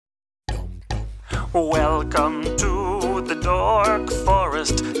Welcome to the Dork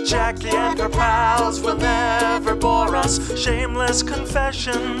Forest. Jackie and her pals will never bore us. Shameless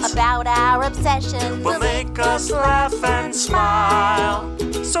confessions about our obsession will make us laugh and smile.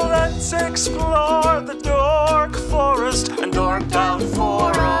 So let's explore the Dork Forest and dork out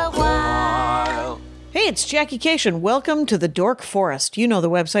for a while. Hey, it's Jackie Cation. Welcome to the Dork Forest. You know the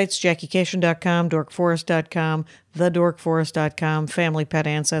websites, JackieCation.com, dorkforest.com, thedorkforest.com,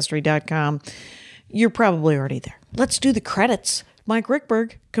 familypetancestry.com. You're probably already there. Let's do the credits. Mike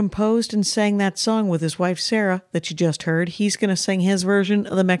Rickberg composed and sang that song with his wife Sarah that you just heard. He's going to sing his version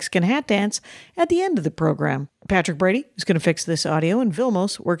of the Mexican hat dance at the end of the program. Patrick Brady is going to fix this audio, and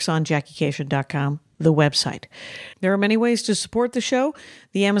Vilmos works on JackieCation.com, the website. There are many ways to support the show.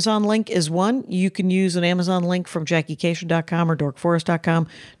 The Amazon link is one. You can use an Amazon link from JackieCation.com or dorkforest.com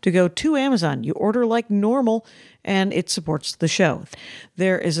to go to Amazon. You order like normal, and it supports the show.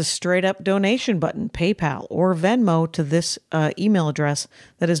 There is a straight-up donation button, PayPal or Venmo, to this email address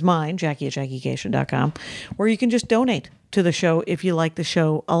that is mine, Jackie at JackieCation.com, where you can just donate to the show if you like the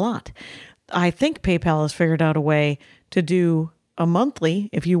show a lot. I think PayPal has figured out a way to do a monthly.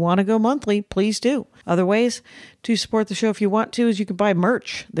 If you want to go monthly, please do. Other ways to support the show if you want to is you can buy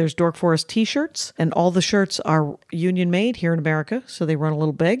merch. There's Dork Forest t-shirts, and all the shirts are union made here in America, so they run a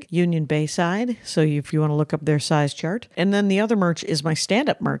little big. Union Bayside, so if you want to look up their size chart. And then the other merch is my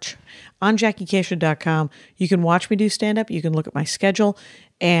stand-up merch. On JackieCation.com, you can watch me do stand-up, you can look at my schedule,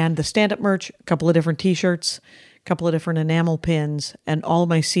 and the stand-up merch, a couple of different t-shirts, a couple of different enamel pins, and all of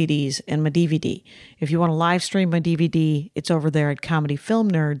my CDs and my DVD. If you want to live stream my DVD, it's over there at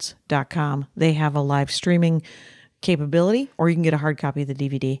comedyfilmnerds.com. They have a live streaming capability, or you can get a hard copy of the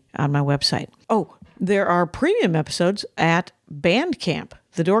DVD on my website. Oh, there are premium episodes at Bandcamp.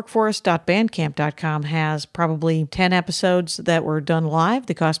 TheDorkForest.bandcamp.com has probably 10 episodes that were done live.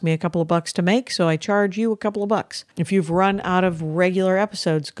 They cost me a couple of bucks to make, so I charge you a couple of bucks. If you've run out of regular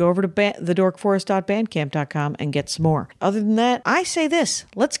episodes, go over to TheDorkForest.bandcamp.com and get some more. Other than that, I say this.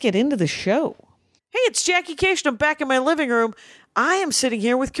 Let's get into the show. Hey, it's Jackie Cation. I'm back in my living room. I am sitting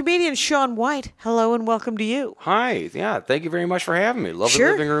here with comedian Shaun White. Hello and welcome to you. Hi. Yeah, thank you very much for having me. Love Sure.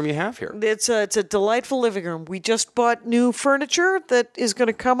 the living room you have here. It's a delightful living room. We just bought new furniture that is going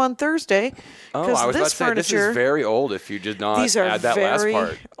to come on Thursday. Oh, I was about to say, this is very old if you did not These are add that last very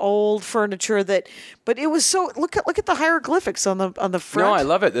part. old furniture but it was so, look at the hieroglyphics on the front. No, I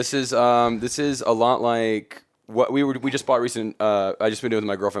love it. This is a lot like what we just bought recent. I just been doing with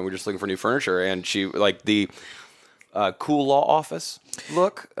my girlfriend. We're just looking for new furniture, and she like the cool law office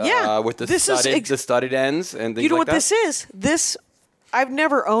look. Yeah, with the studded ends and things. You know like what this is? This, I've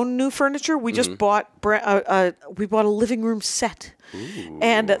never owned new furniture. We just bought a living room set. Ooh.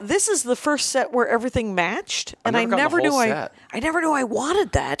 And this is the first set where everything matched, and I never knew I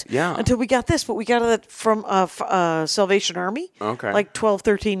wanted that until we got this. But we got it from Salvation Army, like 12,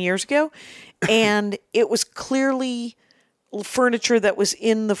 13 years ago, and it was clearly furniture that was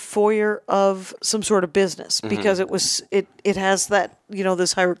in the foyer of some sort of business because it has that,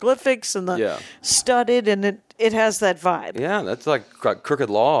 this hieroglyphics and the studded, and it has that vibe. Yeah, that's like crooked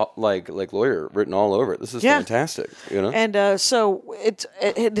law, like lawyer written all over it. This is fantastic, And so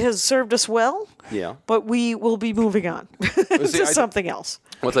it has served us well. Yeah. But we will be moving on to something else.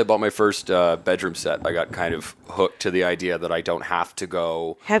 Once I bought my first bedroom set, I got kind of hooked to the idea that I don't have to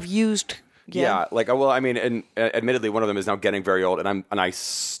go have used. Yeah, and admittedly, one of them is now getting very old, and I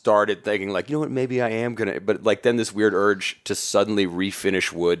started thinking like, you know what, maybe I am gonna, but like then this weird urge to suddenly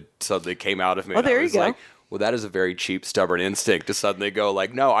refinish wood suddenly came out of me. Oh, there you go. Like, well, that is a very cheap, stubborn instinct to suddenly go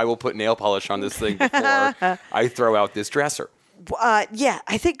like, no, I will put nail polish on this thing before I throw out this dresser. I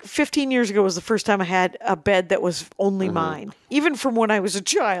think 15 years ago was the first time I had a bed that was only mine, even from when I was a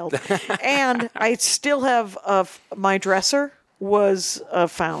child, and I still have my dresser was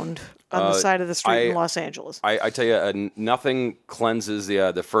found on the side of the street in Los Angeles. I tell you, nothing cleanses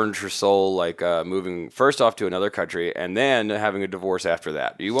the furniture soul like moving first off to another country and then having a divorce after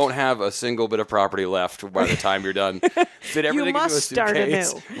that. You won't have a single bit of property left by the time you're done. Fit everything into a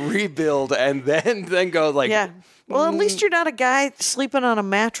suitcase, rebuild, and then go like... Yeah. Well, at least you're not a guy sleeping on a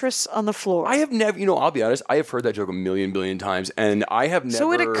mattress on the floor. I have never, I'll be honest, I have heard that joke a billion times, and I have never...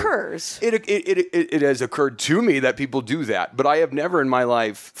 So it occurs. It has occurred to me that people do that, but I have never in my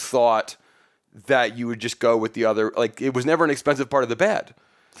life thought that you would just go with the other, like, it was never an expensive part of the bed.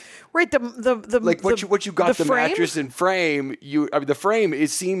 Right. Like what you got the frame? mattress and frame. The frame. It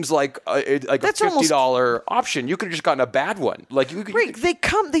seems like That's a $50 option. You could have just gotten a bad one. Like you could. Right.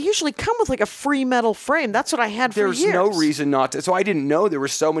 They usually come with like a free metal frame. That's what I had for years. There's no reason not to. So I didn't know there were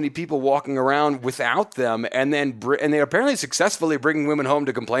so many people walking around without them, and they apparently successfely bringing women home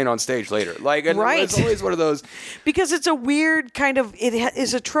to complain on stage later. Like, and right. It's always one of those. Because it's a weird kind of,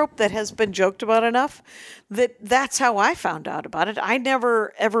 is a trope that has been joked about enough that's how I found out about it. I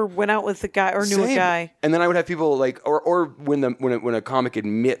never ever went out with a guy or knew a guy. And then I would have people like, or when a comic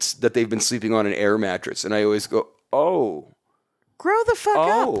admits that they've been sleeping on an air mattress, and I always go, oh. Grow the fuck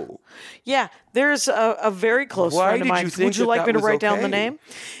up. Yeah, there's a very close friend of mine. Would you like me to write down the name?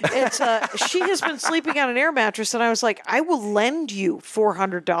 It's she has been sleeping on an air mattress, and I was like, I will lend you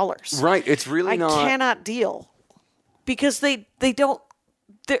 $400. Right, it's really not. I cannot deal because they don't.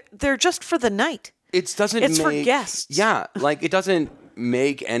 They're just for the night. It's for guests. Yeah, like it doesn't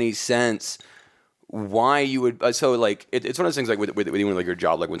make any sense why you would. So like it's one of those things like with even like your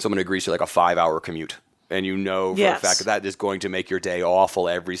job, like when someone agrees to like a 5-hour commute. And you know for a fact that is going to make your day awful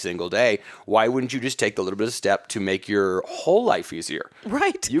every single day. Why wouldn't you just take the little bit of step to make your whole life easier?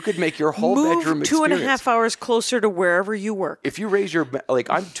 Right. You could make your whole bedroom experience. 2.5 hours closer to wherever you work. If you raise your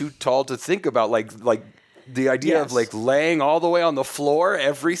I'm too tall to think about like the idea of like laying all the way on the floor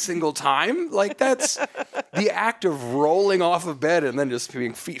every single time. Like that's the act of rolling off of bed and then just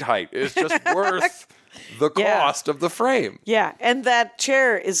being feet height is just worth the cost of the frame. Yeah, and that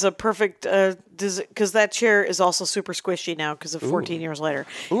chair is a perfect because that chair is also super squishy now because of 14 years later.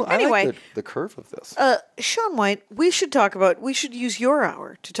 Ooh, anyway, I like the curve of this. Sean White, we should use your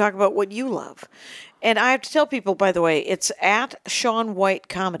hour to talk about what you love. And I have to tell people, by the way, it's at Sean White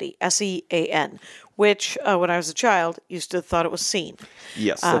Comedy, SEAN, which when I was a child used to thought it was seen.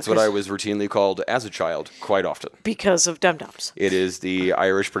 Yes, that's what I was routinely called as a child quite often. Because of Dum Dums. It is the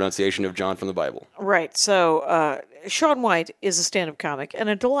Irish pronunciation of John from the Bible. Right. So Sean White is a stand-up comic and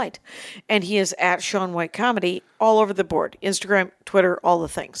a delight. And he is at Sean White Comedy all over the board. Instagram, Twitter, all the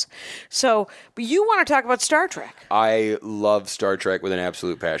things. So, but you want to talk about Star Trek. I love Star Trek with an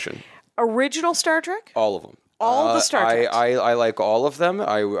absolute passion. Original Star Trek? All of them. All the Star Trek. I like all of them.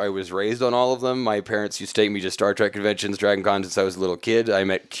 I was raised on all of them. My parents used to take me to Star Trek conventions, Dragon Con, since I was a little kid. I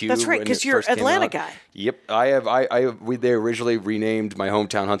met Q. That's right, because you're an Atlanta guy. Yep. They originally renamed my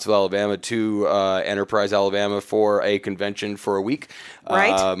hometown, Huntsville, Alabama, to Enterprise, Alabama, for a convention for a week.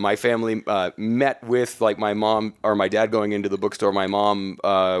 Right. My family met with like my mom or my dad going into the bookstore. My mom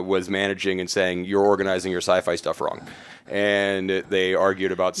was managing and saying, "You're organizing your sci-fi stuff wrong." And they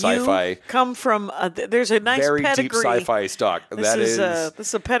argued about sci-fi. You come from there's a nice very pedigree. Deep sci-fi stock. This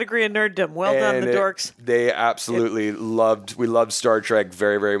is a pedigree of nerddom. Well done, the dorks. They absolutely loved. We loved Star Trek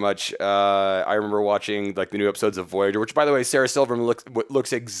very, very much. I remember watching like the new episodes of Voyager, which, by the way, Sarah Silverman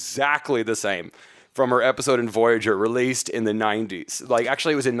looks exactly the same from her episode in Voyager, released in the 90s. Like,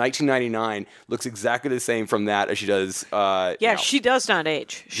 actually, it was in 1999. Looks exactly the same from that as she does. Now. She does not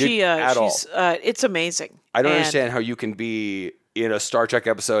age. At all. It's amazing. I don't understand how you can be in a Star Trek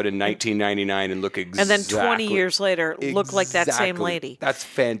episode in 1999 and look exactly... And then 20 years later, look like that same lady. That's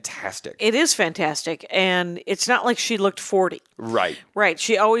fantastic. It is fantastic. And it's not like she looked 40. Right. Right.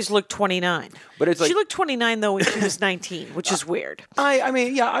 She always looked 29. But it's like... She looked 29, though, when she was 19, which is weird. I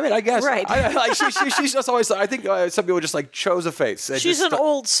guess. Right. She's just always... I think some people just, like, chose a face. She's an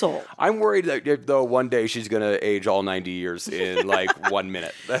old soul. I'm worried that, though, one day she's going to age all 90 years in, like, 1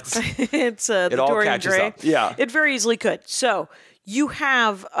 minute. That's... It's the Dorian Gray. Up. Yeah. It very easily could. So... You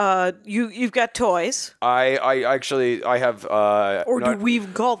have you've got toys. I actually have do we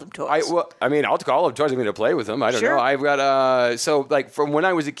even call them toys? I'll call them toys. I mean, to play with them. I don't know. I've got so like from when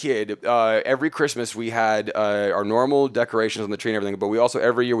I was a kid, every Christmas we had our normal decorations on the tree and everything, but we also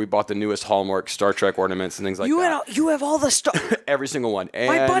every year we bought the newest Hallmark Star Trek ornaments and things like that. You have all the stuff. Every single one. And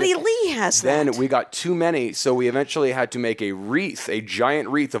my buddy Lee has that. Then we got too many, so we eventually had to make a giant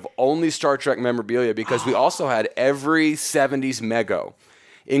wreath of only Star Trek memorabilia because we also had every 70s Mego,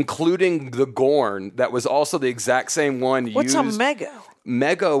 including the Gorn that was also the exact same one used. What's a Mego?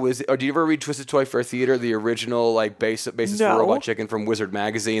 Mego was... Or do you ever read Twisted Toy Fair Theater, the original like basis for Robot Chicken from Wizard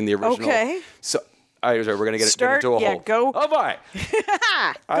Magazine, the original? Okay. So... we're going to get into a hole. Go. Oh, boy.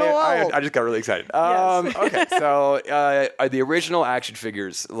 I just got really excited. Yes. Okay, so the original action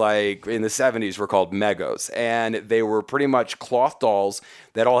figures, like in the 70s, were called Megos, and they were pretty much cloth dolls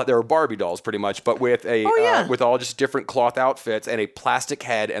they were Barbie dolls pretty much, but with with all just different cloth outfits and a plastic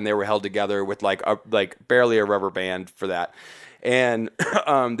head, and they were held together with like barely a rubber band for that. And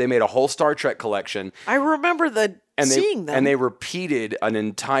they made a whole Star Trek collection. I remember the seeing them. And they repeated an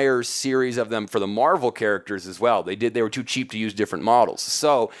entire series of them for the Marvel characters as well. They were too cheap to use different models.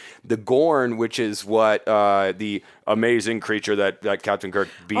 So the Gorn, which is what the amazing creature that Captain Kirk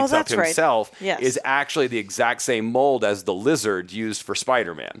beats up himself, is actually the exact same mold as the lizard used for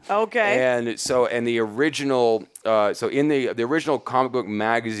Spider-Man. Okay. And so, the original, in the original comic book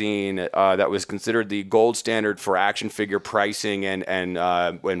magazine that was considered the gold standard for action figure pricing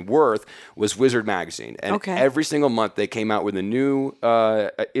and worth was Wizard magazine. And every single month they came out with a new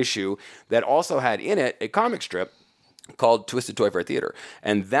issue that also had in it a comic strip called Twisted Toy Fair Theater,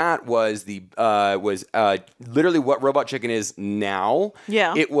 and that was literally what Robot Chicken is now.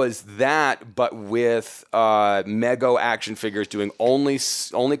 Yeah, it was that, but with Mego action figures doing only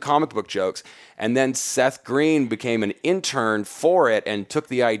comic book jokes. And then Seth Green became an intern for it and took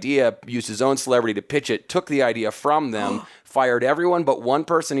the idea, used his own celebrity to pitch it, took the idea from them, fired everyone but one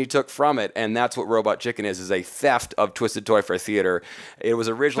person he took from it, and that's what Robot Chicken is a theft of Twisted Toy Fair Theater. It was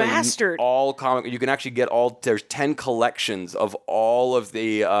originally all comic. You can actually get there's 10 collections of all of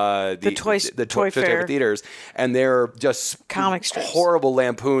the Toy Fair theaters, and they're just comic strips, horrible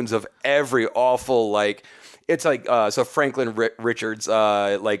lampoons of every awful, like, it's like, so Franklin Richards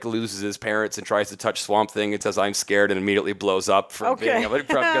loses his parents and tries to touch Swamp Thing and says, "I'm scared," and immediately blows up from being able to,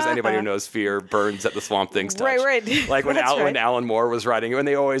 because anybody who knows fear burns at the Swamp Thing's touch. Right. Like when Alan Moore was writing it, and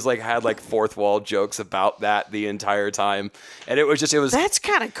they always had fourth wall jokes about that the entire time. And it was that's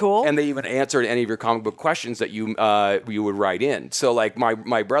kind of cool. And they even answered any of your comic book questions that you would write in. So like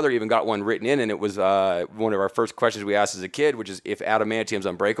my brother even got one written in, and it was one of our first questions we asked as a kid, which is, if adamantium's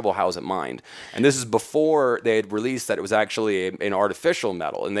unbreakable, how is it mined? And this is before they had released that it was actually an artificial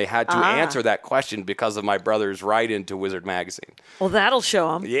metal, and they had to answer that question because of my brother's write-in to Wizard magazine. Well, that'll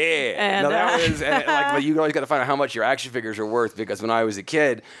show them. Yeah, and, but you always got to find out how much your action figures are worth, because when I was a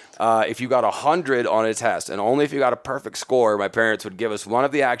kid, if you got 100 on a test, and only if you got a perfect score, my parents would give us one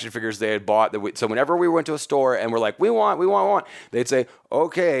of the action figures they had bought. So whenever we went to a store and we're like, we want, they'd say,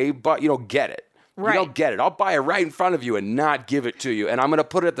 okay, but you don't get it. Right. You don't get it. I'll buy it right in front of you and not give it to you. And I'm going to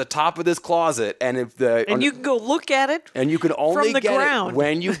put it at the top of this closet. And you can go look at it. And you can only from the get ground. it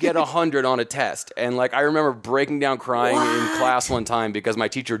when you get 100 on a test. And I remember breaking down crying in class one time because my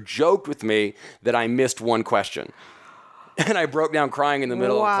teacher joked with me that I missed one question. And I broke down crying in the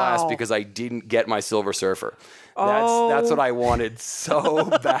middle of class because I didn't get my Silver Surfer. That's what I wanted so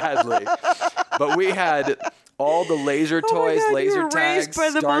badly. But we had all the laser toys, laser tags, raised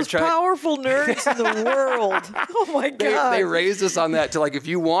by the Star most Trek. powerful nerds in the world. Oh my god! They raised us on that to if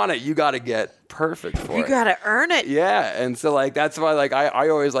you want it, you got to get perfect for it. You got to earn it. Yeah, and so that's why I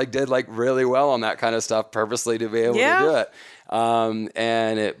always did really well on that kind of stuff purposely to be able to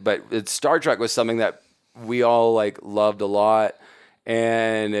do it. But Star Trek was something that we all loved a lot,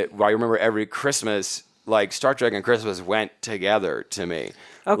 and I remember every Christmas. Star Trek and Christmas went together to me.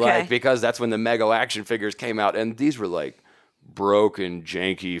 Okay. Because that's when the Mego action figures came out, and these were broken,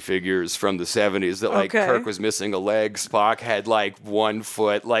 janky figures from the 70s that Kirk was missing a leg, Spock had 1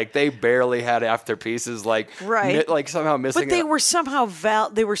 foot, they barely had half their pieces, somehow missing. But they were somehow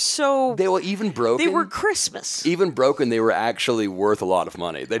they were even broken. They were Christmas. Even broken, they were actually worth a lot of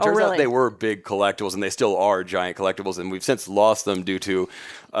money. It turns out they were big collectibles, and they still are giant collectibles, and we've since lost them due to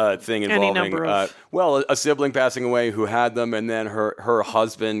a thing involving a sibling passing away who had them, and then her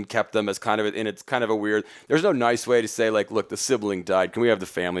husband kept them as it's kind of a weird. There's no nice way to say look, the sibling died. Can we have the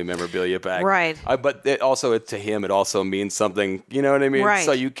family memorabilia back? Right. But to him, it also means something. You know what I mean? Right.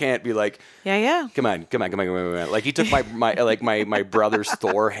 So you can't be come on. He took my brother's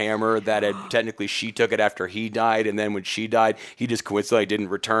Thor hammer that had technically she took it after he died, and then when she died, he just coincidentally didn't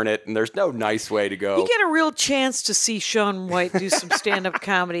return it. And there's no nice way to go. You get a real chance to see Shaun White do some stand-up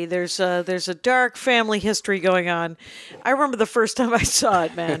comedy. There's a dark family history going on. I remember the first time I saw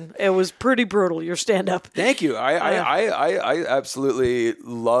it, man. It was pretty brutal, your stand-up. Thank you. I absolutely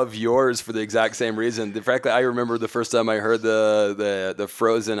love yours for the exact same reason. Frankly, I remember the first time I heard the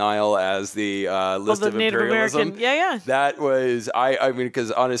Frozen Isle as the list of Native imperialism. American. Yeah. That was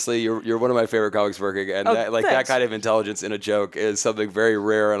because honestly, you're one of my favorite comics working, and that kind of intelligence in a joke is something very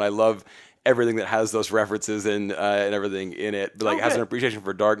rare, and I love everything that has those references and everything in it, but has an appreciation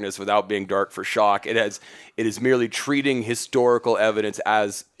for darkness without being dark for shock. It is merely treating historical evidence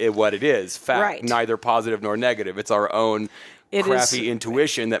as what it is, fact, neither positive nor negative. It's our own crappy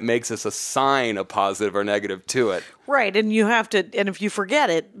intuition that makes us assign a positive or negative to it. Right, and you have to, and if you forget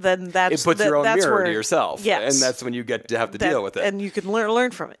it, then it puts your own mirror to yourself. Yes. And that's when you get to have to deal with it. And you can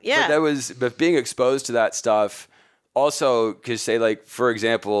learn from it. Yeah. But being exposed to that stuff. Also, because for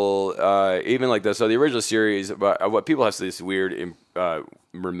example, even so the original series, what people have this weird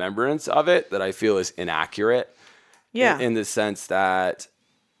remembrance of it that I feel is inaccurate. Yeah. In the sense that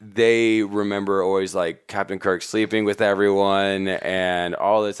they remember always like Captain Kirk sleeping with everyone and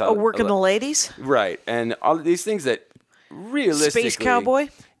all this. Working the ladies? Right. And all of these things that realistically. Space Cowboy?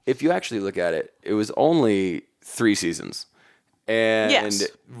 If you actually look at it, it was only 3 seasons. And Yes.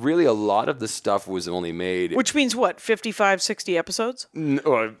 really a lot of the stuff was only made. Which means what, 55, 60 episodes?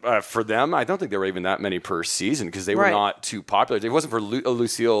 For them, I don't think there were even that many per season because they were Right. not too popular. If it wasn't for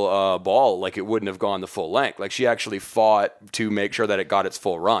Lucille Ball, like it wouldn't have gone the full length. Like she actually fought to make sure that it got its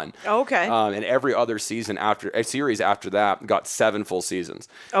full run. Okay. And every other season series after that got 7 full seasons.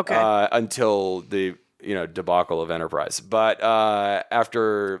 Okay. Until the debacle of Enterprise. But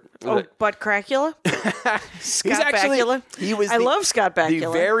after Butt Cracula? Scott Bakula? I love Scott Bakula.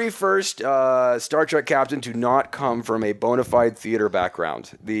 The very first Star Trek captain to not come from a bona fide theater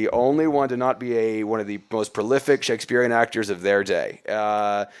background. The only one to not be one of the most prolific Shakespearean actors of their day.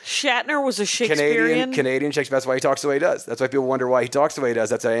 Shatner was a Shakespearean? Canadian Shakespeare. That's why he talks the way he does. That's why people wonder why he talks the way he does.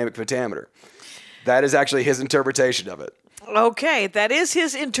 That's iambic pentameter. That is actually his interpretation of it. Okay, that is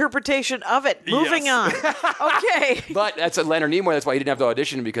his interpretation of it. Moving on. Okay. But that's Leonard Nimoy. That's why he didn't have to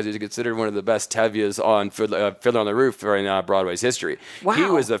audition because he's considered one of the best Tevias on Fiddler on the Roof in Broadway's history. Wow. He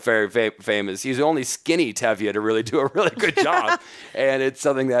was a very famous. He's the only skinny Tevye to really do a really good job, and it's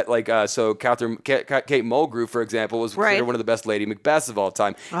something that so Kate Mulgrew, for example, was considered one of the best Lady Macbeths of all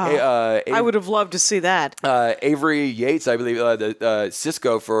time. I would have loved to see that. Avery Yates, I believe,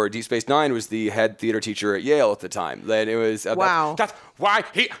 Cisco for Deep Space Nine was the head theater teacher at Yale at the time. Then it was. Wow. That's why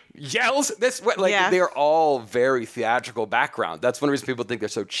he yells this way. They're all very theatrical background. That's one reason people think they're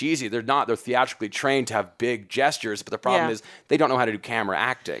so cheesy. They're not. They're theatrically trained to have big gestures, but the problem is they don't know how to do camera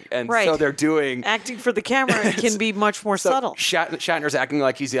acting. And so they're doing... Acting for the camera can be much more subtle. Shatner's acting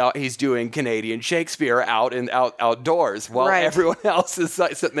like he's doing Canadian Shakespeare outdoors while everyone else is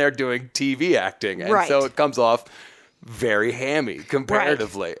sitting there doing TV acting. And so it comes off very hammy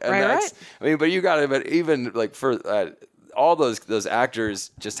comparatively. And that's... I mean, but you got to... But even like for... all those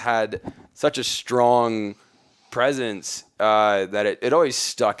actors just had such a strong presence that it always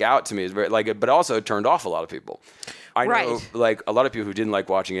stuck out to me. It's very, but also it turned off a lot of people. I know, like a lot of people who didn't like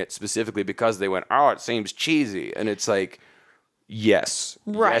watching it specifically because they went, "Oh, it seems cheesy," and it's like, yes,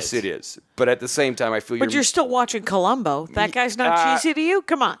 yes, it is. But at the same time, I feel. But you're still watching Columbo. That guy's not cheesy to you?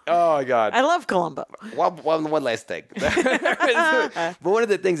 Come on. Oh my God, I love Columbo. One last thing. But one of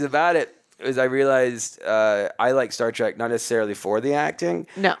the things about it is I realized I like Star Trek not necessarily for the acting.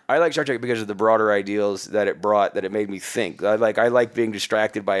 No. I like Star Trek because of the broader ideals that it brought, that it made me think. I like being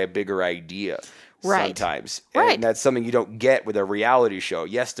distracted by a bigger idea sometimes. And that's something you don't get with a reality show.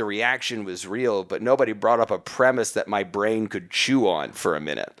 Yes, the reaction was real, but nobody brought up a premise that my brain could chew on for a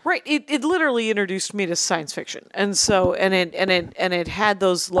minute. Right. It literally introduced me to science fiction. And so it had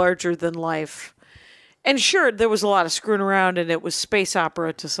those larger than life. And sure, there was a lot of screwing around, and it was space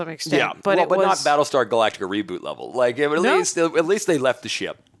opera to some extent. Yeah, but but not Battlestar Galactica reboot level. Like at least they left the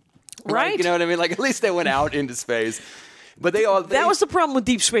ship, right? You know what I mean? Like at least they went out into space. But that was the problem with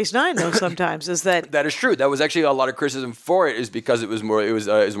Deep Space Nine, though. Sometimes is that is true. That was actually a lot of criticism for it, is because it was more of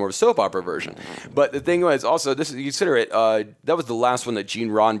a soap opera version. But the thing was also, you consider it, that was the last one that Gene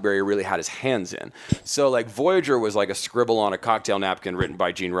Roddenberry really had his hands in. So like Voyager was like a scribble on a cocktail napkin written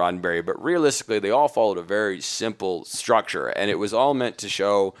by Gene Roddenberry, but realistically they all followed a very simple structure, and it was all meant to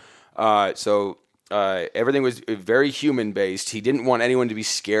show. Everything was very human-based. He didn't want anyone to be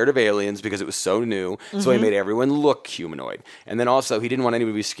scared of aliens because it was so new, so he made everyone look humanoid. And then also, he didn't want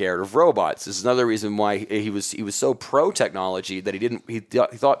anyone to be scared of robots. This is another reason why he was so pro-technology that he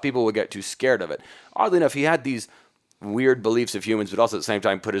thought people would get too scared of it. Oddly enough, he had these weird beliefs of humans, but also at the same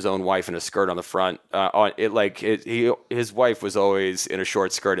time put his own wife in a skirt on the front. His wife was always in a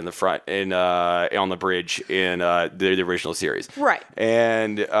short skirt in the front on the bridge in the original series. Right.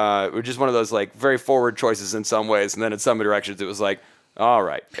 And it was just one of those like very forward choices in some ways, and then in some directions it was like, all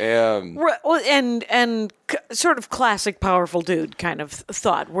right. Well, and sort of classic powerful dude kind of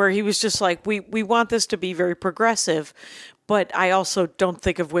thought, where he was just like, we want this to be very progressive, but I also don't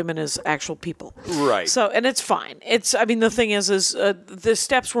think of women as actual people. Right. So, and it's fine. The thing is the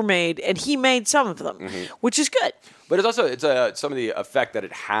steps were made, and he made some of them, which is good. But it's also some of the effect that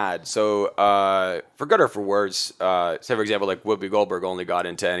it had. So for good or for worse, say for example, like Whoopi Goldberg only got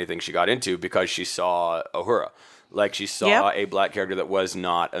into anything she got into because she saw Uhura. Like she saw a black character that was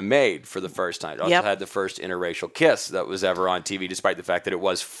not a maid for the first time. It also had the first interracial kiss that was ever on TV, despite the fact that it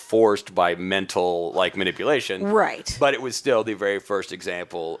was forced by mental manipulation. Right. But it was still the very first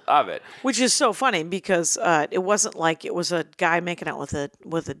example of it. Which is so funny because it wasn't like it was a guy making out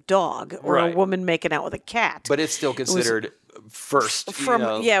with a dog or a woman making out with a cat. But it's still considered first.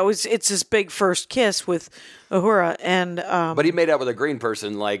 It's his big first kiss with Uhura, and but he made out with a green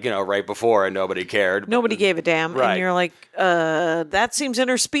person right before, and nobody cared. Nobody gave a damn, Right. and you're like, that seems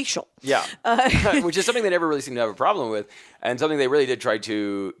interspecial. Yeah, which is something they never really seemed to have a problem with, and something they really did try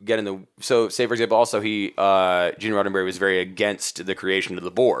to get in the. So, say for example, also Gene Roddenberry was very against the creation of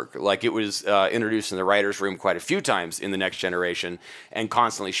the Borg. Like it was introduced in the writers' room quite a few times in the Next Generation, and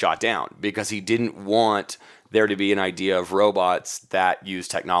constantly shot down because he didn't want there to be an idea of robots that use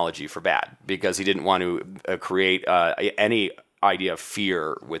technology for bad, because he didn't want to create any idea of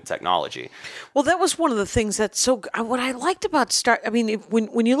fear with technology. Well, that was one of the things that's what I liked about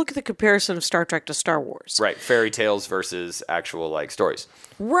when you look at the comparison of Star Trek to Star Wars. Right, fairy tales versus actual stories.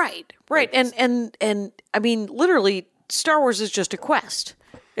 Right. And I mean, literally, Star Wars is just a quest.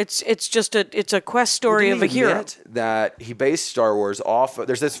 It's a quest story of a hero. That he based Star Wars off of,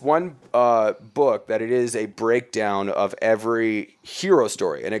 there's this one book that it is a breakdown of every hero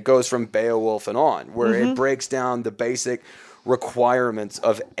story, and it goes from Beowulf and on, where it breaks down the basic requirements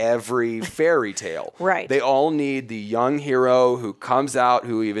of every fairy tale. Right. They all need the young hero who comes out,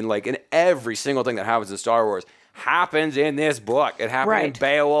 who even in every single thing that happens in Star Wars happens in this book. It happened in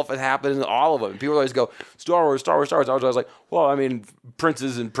Beowulf. It happened in all of them. And people always go, Star Wars, Star Wars, Star Wars. I was like, well, I mean,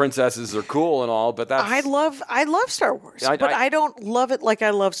 princes and princesses are cool and all, but that's... I love Star Wars, but I don't love it like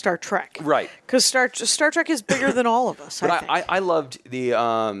I love Star Trek. Right. Because Star Trek is bigger than all of us, But I loved the...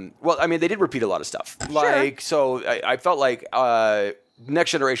 well, I mean, they did repeat a lot of stuff. So I felt like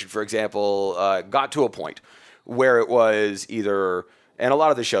Next Generation, for example, got to a point where it was either... And a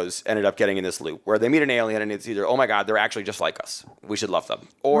lot of the shows ended up getting in this loop where they meet an alien and it's either, oh my God, they're actually just like us. We should love them.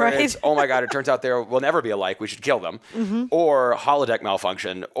 Or it's, oh my God, it turns out they will never be alike. We should kill them. Or holodeck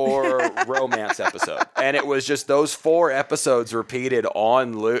malfunction or romance episode. And it was just those 4 episodes repeated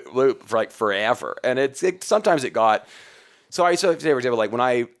on loop for forever. And sometimes it got... So I used to say, for example, when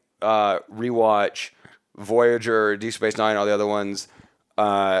I rewatch Voyager, Deep Space Nine, all the other ones...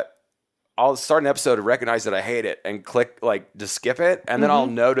 I'll start an episode and recognize that I hate it and click to skip it. And then I'll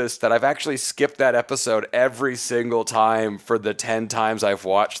notice that I've actually skipped that episode every single time for the 10 times I've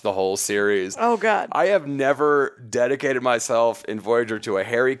watched the whole series. Oh, God. I have never dedicated myself in Voyager to a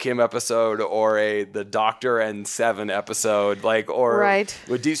Harry Kim episode or the Doctor and Seven episode,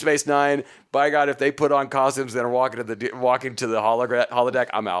 with Deep Space Nine. By God, if they put on costumes and are walking to the holodeck,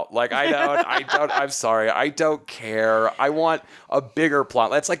 I'm out. I'm sorry. I don't care. I want a bigger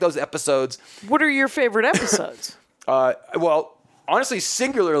plot. That's like those episodes. What are your favorite episodes? Well, honestly,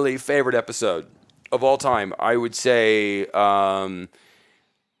 singularly favorite episode of all time, I would say,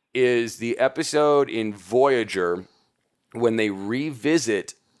 is the episode in Voyager when they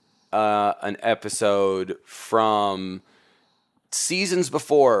revisit an episode from seasons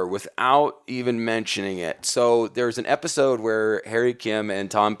before without even mentioning it. So there's an episode where Harry Kim and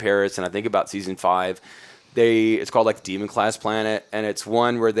Tom Paris, and I think about season 5, it's called Demon Class Planet, and it's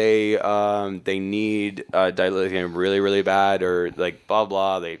one where they need dilithium really, really bad, or blah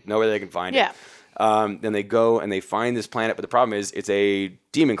blah. They know where they can find it. Then they go and they find this planet, but the problem is it's a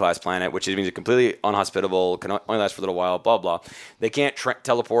demon class planet, which means it's completely unhospitable, can only last for a little while, blah, blah. They can't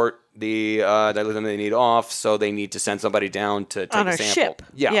teleport the dilithium they need off, so they need to send somebody down to take a sample. Ship.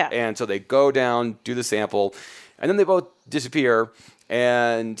 Yeah, and so they go down, do the sample, and then they both disappear,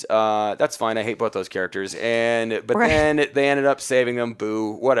 and that's fine. I hate both those characters, but then they ended up saving them,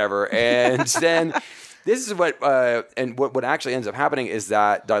 boo, whatever, and then... This is what actually ends up happening is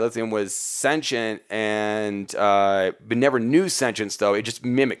that dilithium was sentient but never knew sentience, though. It just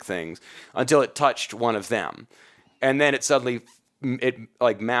mimicked things until it touched one of them. And then it suddenly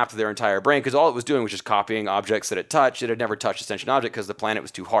mapped their entire brain, because all it was doing was just copying objects that it touched. It had never touched a sentient object because the planet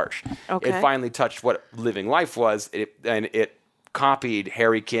was too harsh. Okay. It finally touched what living life was, and it copied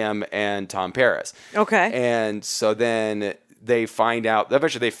Harry Kim and Tom Paris. Okay. And so then... they find out,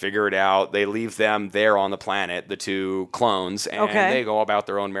 eventually they figure it out, they leave them there on the planet, the 2 clones, and they go about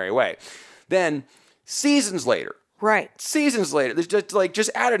their own merry way. Then, seasons later, there's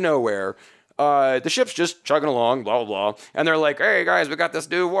just out of nowhere, the ship's just chugging along, blah, blah, blah, and they're like, hey guys, we got this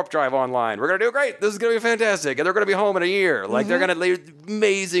new warp drive online, we're going to do great, this is going to be fantastic, and they're going to be home in a year, they're going to,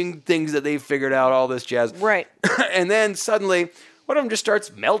 amazing things that they've figured out, all this jazz. Right. And then suddenly, one of them just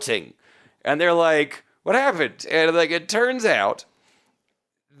starts melting, and they're like, what happened? And it turns out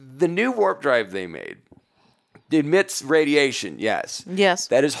the new warp drive they made emits radiation, yes. Yes.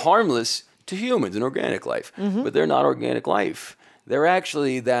 That is harmless to humans and organic life. But they're not organic life. They're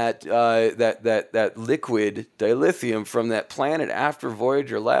actually that liquid dilithium from that planet after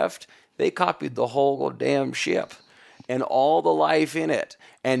Voyager left. They copied the whole damn ship. and all the life in it.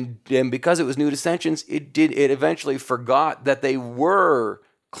 And because it was new to sentience, it eventually forgot that they were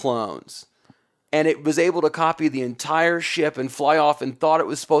clones. And it was able to copy the entire ship and fly off and thought it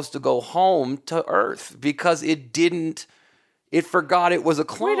was supposed to go home to Earth because it didn't. It forgot it was a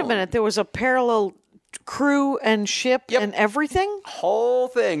clone. Wait a minute. There was a parallel crew and ship and everything? Whole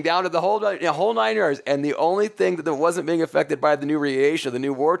thing, down to the whole 9 yards. And the only thing that wasn't being affected by the new radiation, the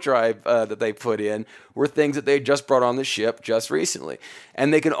new warp drive that they put in, were things that they just brought on the ship just recently.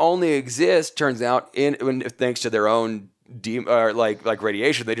 And they can only exist, turns out, thanks to their own like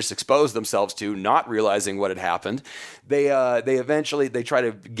radiation they just exposed themselves to, not realizing what had happened. They eventually try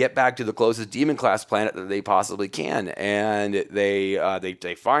to get back to the closest demon class planet that they possibly can, and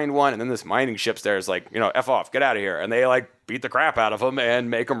they find one, and then this mining ship's there is like, F off, get out of here, and they like beat the crap out of them and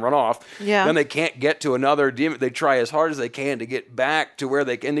make them run off. Yeah. Then they can't get to another demon. They try as hard as they can to get back to where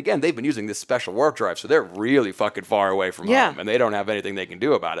they can. And again, they've been using this special warp drive, so they're really fucking far away from home, and they don't have anything they can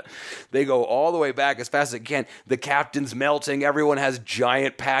do about it. They go all the way back as fast as they can. The captain's melting. Everyone has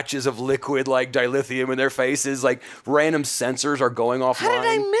giant patches of liquid like dilithium in their faces. Like random sensors are going offline. How did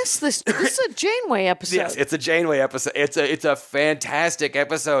I miss this? This is a Janeway episode. Yes, it's a Janeway episode. It's a fantastic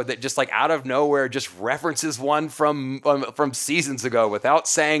episode that just like out of nowhere just references one from seasons ago without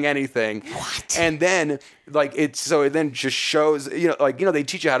saying anything. What? And then it then just shows, they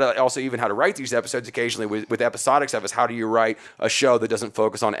teach you how to write these episodes occasionally with episodic stuff. Is how do you write a show that doesn't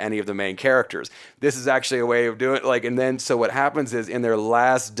focus on any of the main characters? This is actually a way of doing it. And then so what happens is in their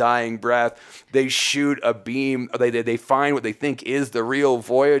last dying breath, they shoot a beam. They find what they think is the real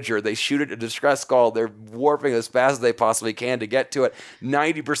Voyager. They shoot it to distress call. They're warping as fast as they possibly can to get to it.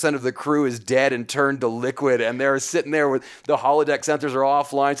 90% of the crew is dead and turned to liquid, and they're sitting there with the holodeck sensors are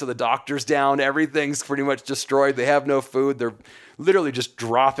offline, so the doctor's down. Everything's pretty much destroyed. They have no food. They're literally just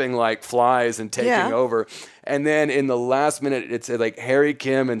dropping like flies and taking over. And then in the last minute, it's like Harry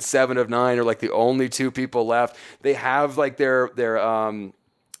Kim and 7 of 9 are like the only two people left. They have like their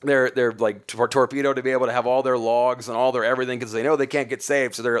like torpedo to be able to have all their logs and all their everything because they know they can't get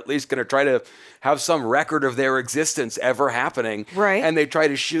saved, so they're at least going to try to have some record of their existence ever happening. Right. And they try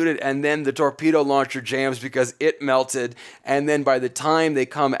to shoot it, and then the torpedo launcher jams because it melted. And then by the time they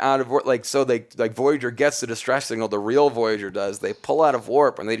come out of warp, Voyager gets the distress signal, the real Voyager does. They pull out of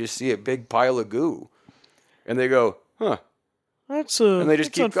warp and they just see a big pile of goo, and they go, huh. And they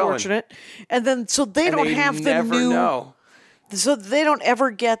just keep unfortunate. going. And then so they don't have the new. Know. So they don't ever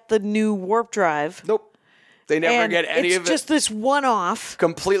get the new warp drive. Nope. They never get any of it. It's just this one-off.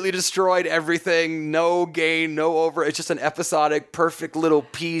 Completely destroyed everything. No gain, no over. It's just an episodic, perfect little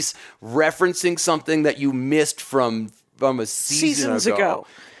piece referencing something that you missed from a seasons ago.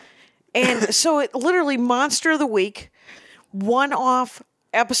 And so it literally Monster of the Week, one-off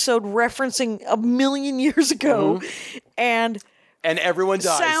episode referencing a million years ago, and everyone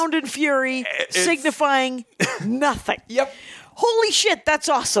dies. Sound and fury signifying nothing. Yep. Holy shit, that's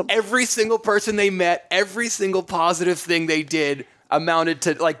awesome. Every single person they met, every single positive thing they did amounted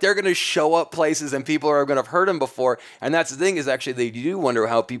to, like, they're going to show up places and people are going to have heard them before. And that's the thing is actually they do wonder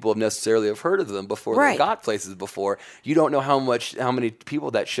how people have necessarily have heard of them before they got places before. You don't know how many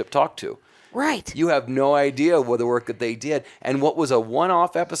people that ship talked to. Right. You have no idea what the work that they did. And what was a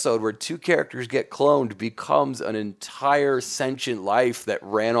one-off episode where two characters get cloned becomes an entire sentient life that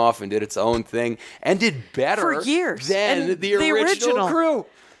ran off and did its own thing and did better for years than the original crew.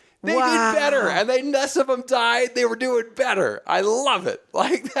 They did better, and none of them died. They were doing better. I love it.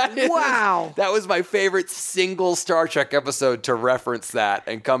 Like that. That was my favorite single Star Trek episode to reference that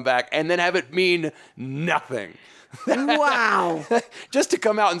and come back and then have it mean nothing. Wow. Just to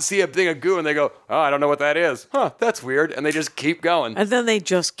come out and see a thing of goo and they go, oh, I don't know what that is. Huh, that's weird. And they just keep going. And then they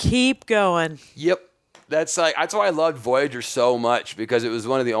just keep going. Yep. That's why I loved Voyager so much, because it was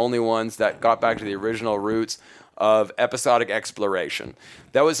one of the only ones that got back to the original roots of episodic exploration.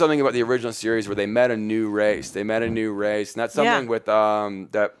 That was something about the original series where they met a new race. And that's something with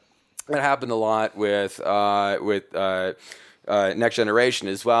that happened a lot with Next Generation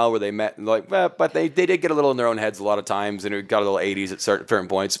as well, where they met, but they did get a little in their own heads a lot of times, and it got a little 80s at certain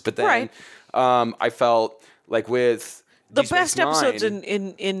points. But then I felt like with the best episodes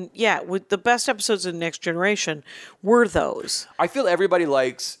with the best episodes in Next Generation were those. I feel everybody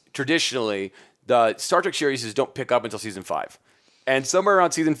likes, traditionally, the Star Trek series don't pick up until season 5. And somewhere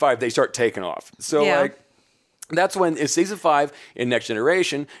around season 5, they start taking off. So that's when, in season 5 in Next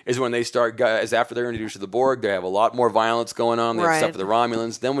Generation, is when they start, as after they're introduced to the Borg, they have a lot more violence going on. They have stuff with the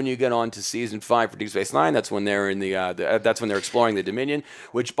Romulans. Then when you get on to season 5 for Deep Space Nine, that's when they're in that's when they're exploring the Dominion.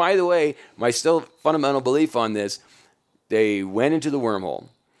 Which, by the way, my still fundamental belief on this, they went into the wormhole.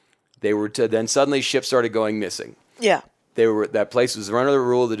 They were then suddenly ships started going missing. Yeah. That place was under the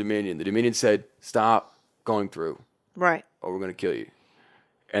rule of the Dominion. The Dominion said, "Stop going through, Right. or we're going to kill you."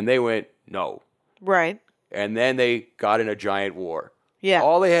 And they went, "No." Right. And then they got in a giant war. Yeah.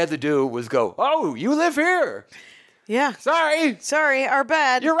 All they had to do was go, "Oh, you live here. Yeah. Sorry, our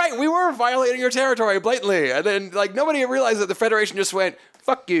bad. you're right. We were violating your territory blatantly." And then, like, nobody realized that the Federation just went,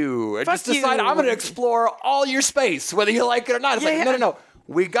 "Fuck you," and just decided, "I'm going to explore all your space, whether you like it or not." It's like, no.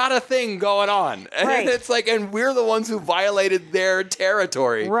 We got a thing going on. And it's like, and we're the ones who violated their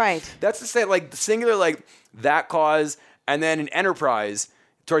territory. Right. That's to say, like, singular, like, that cause, and then in Enterprise,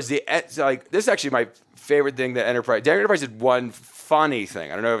 towards the end, like, this is actually my favorite thing that Enterprise did one funny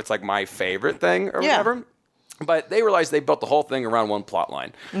thing. I don't know if it's, like, my favorite thing or whatever. But they realized they built the whole thing around one plot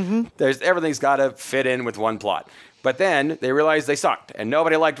line. Mm-hmm. Everything's got to fit in with one plot. But then they realized they sucked, and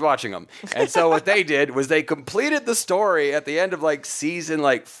nobody liked watching them. And so what they did was they completed the story at the end of, like, season,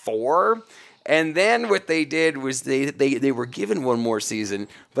 like, 4. And then what they did was they were given one more season,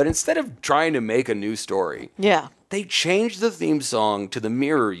 but instead of trying to make a new story, they changed the theme song to the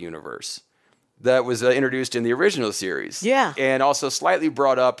Mirror Universe that was introduced in the original series. Yeah. And also slightly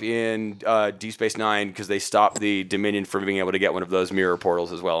brought up in Deep Space Nine, because they stopped the Dominion from being able to get one of those mirror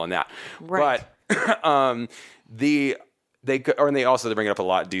portals as well in that. Right. But they also bring it up a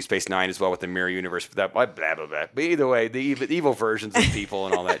lot in Deep Space Nine as well with the Mirror Universe. That blah blah blah. But either way, the evil versions of people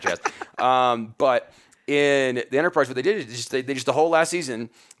and all that jazz. But in the Enterprise, what they did is they just the whole last season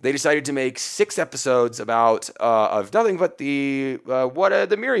they decided to make 6 episodes about of nothing but the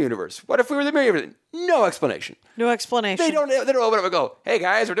Mirror Universe. What if we were the Mirror Universe? No explanation. No explanation. They don't open up and go, "Hey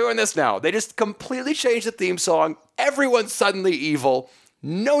guys, we're doing this now." They just completely changed the theme song. Everyone's suddenly evil.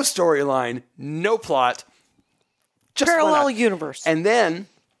 No storyline. No plot. Just parallel universe. And then,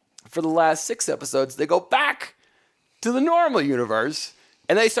 for the last 6 episodes, they go back to the normal universe,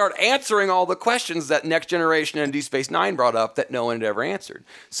 and they start answering all the questions that Next Generation and Deep Space Nine brought up that no one had ever answered.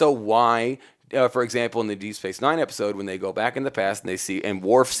 So why, for example, in the Deep Space Nine episode, when they go back in the past and they see, and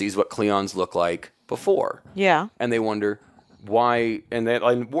Worf sees what Klingons look like before. Yeah. And they wonder why,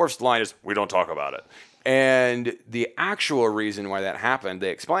 and Worf's line is, "We don't talk about it." And the actual reason why that happened, they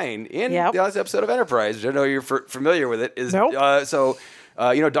explain in the last episode of Enterprise, which I know you're familiar with it, is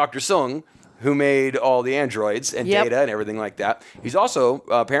Dr. Sung, who made all the androids and data and everything like that. He's also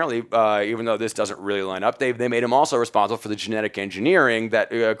apparently, even though this doesn't really line up, they made him also responsible for the genetic engineering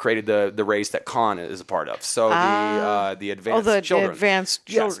that created the race that Khan is a part of. So the advanced children. The advanced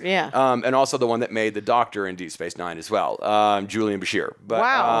children, and also the one that made the Doctor in Deep Space Nine as well, Julian Bashir. But,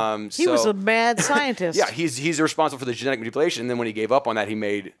 wow, he was a mad scientist. He's responsible for the genetic manipulation. And then when he gave up on that, he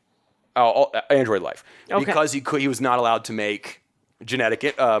made android life because he was not allowed to make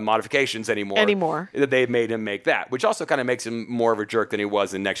genetic modifications anymore. That they made him make that, which also kind of makes him more of a jerk than he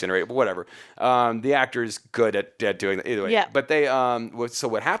was in Next Generation. But whatever. The actor's good at doing that either way. Yeah. But they so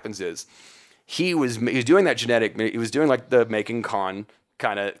what happens is he was doing that genetic. He was doing like the making Khan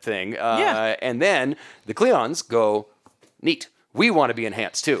kind of thing. And then the Klingons go, "Neat. We want to be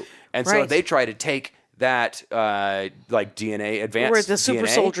enhanced too." And so they try to take that like DNA advanced the super DNA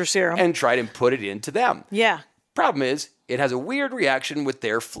soldier serum and try to put it into them. Yeah. Problem is, it has a weird reaction with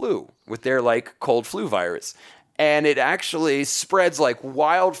their flu, with their like cold flu virus. And it actually spreads like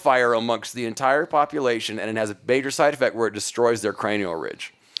wildfire amongst the entire population, and it has a major side effect where it destroys their cranial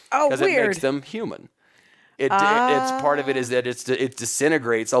ridge. Oh, weird. Because it makes them human. It's part of it is that it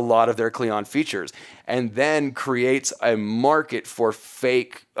disintegrates a lot of their Klingon features and then creates a market for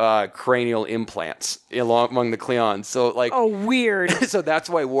fake cranial implants among the Klingons. So like, oh, weird. So that's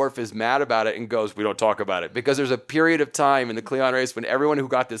why Worf is mad about it and goes, "We don't talk about it," because there's a period of time in the Klingon race when everyone who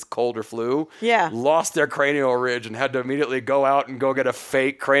got this cold or flu lost their cranial ridge and had to immediately go out and go get a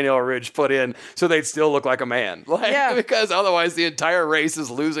fake cranial ridge put in so they'd still look like a man. Because otherwise the entire race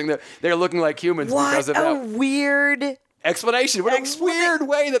is losing they're looking like humans because of that. Weird explanation. What a weird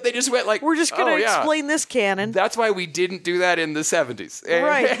way that they just went like, we're just going to explain this canon. That's why we didn't do that in the 70s.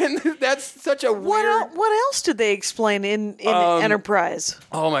 Right. And that's such a weird... What else did they explain in Enterprise?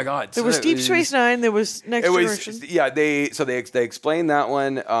 Oh my God. There was Deep Space Nine. There was Next Generation. They explained that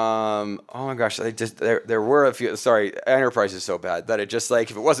one. Oh my gosh. There were a few... Sorry, Enterprise is so bad that it just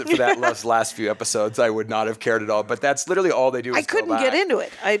like, if it wasn't for that last few episodes, I would not have cared at all. But that's literally all they do is I couldn't get into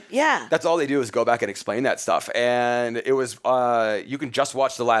it. That's all they do is go back and explain that stuff. And it was you can just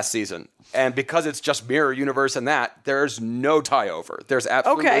watch the last season, and because it's just mirror universe and that, there's no tie over. There's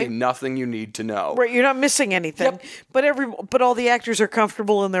absolutely nothing you need to know. Right, you're not missing anything. Yep. But all the actors are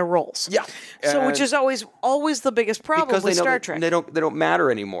comfortable in their roles. Yeah. So which is always the biggest problem with Star Trek. They don't matter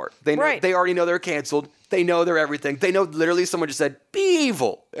anymore. They already know they're canceled. They know they're everything. They know literally someone just said, be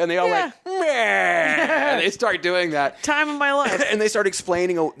evil. And they all went, meh. And they start doing that. Time of my life. And they start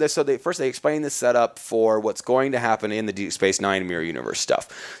explaining. So they explain the setup for what's going to happen in the Deep Space Nine mirror universe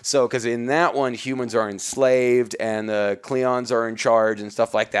stuff. So because in that one, humans are enslaved and the Klingons are in charge and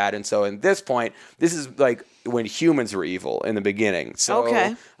stuff like that. And so in this point, this is like when humans were evil in the beginning. So,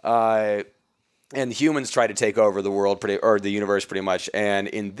 okay. And humans try to take over the world, or the universe, pretty much. And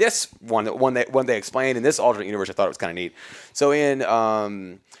in this one they explained in this alternate universe, I thought it was kind of neat. So in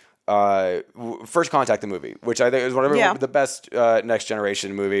First Contact, the movie, which I think is one of the best Next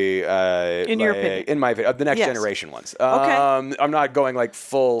Generation movie. In your opinion, in my opinion, the Next Generation ones. Okay. I'm not going like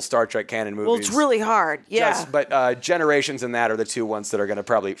full Star Trek canon movies. Well, it's really hard. Yeah. But Generations and that are the two ones that are going to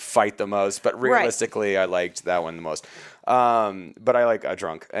probably fight the most. But realistically, I liked that one the most. But I like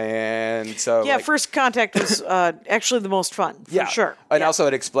Drunk, and so First Contact was actually the most fun, for sure. And also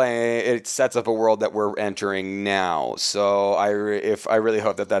it sets up a world that we're entering now. So I really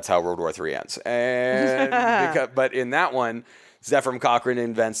hope that's how World War III ends. And but in that one, Zephyr Cochrane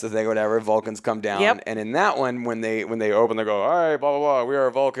invents the thing, whatever. Vulcans come down, and in that one, when they open, they go, "All right, blah blah blah. We are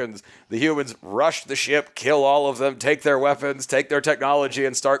Vulcans." The humans rush the ship, kill all of them, take their weapons, take their technology,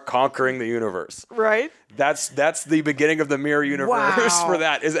 and start conquering the universe. Right. That's the beginning of the mirror universe for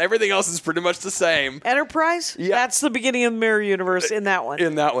that. Is everything else is pretty much the same. Enterprise? Yeah. That's the beginning of the mirror universe in that one.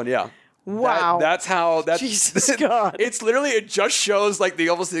 In that one, yeah. Wow. That's how. Jesus God. It's literally, it just shows like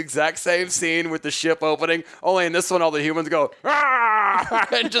almost the exact same scene with the ship opening. Only in this one, all the humans go, "Ah!"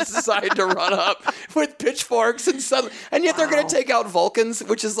 and just decide to run up with pitchforks and suddenly. And yet they're going to take out Vulcans,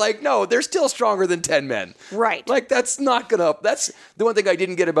 which is like, no, they're still stronger than 10 men. Right. Like, that's not going to. That's the one thing I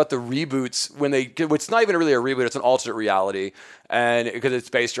didn't get about the reboots when it's not even really a reboot, it's an alternate reality. And because it's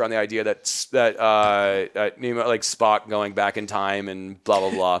based around the idea that Nemo, like Spock going back in time and blah,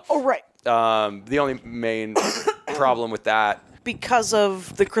 blah, blah. Oh, right. The only main problem with that, because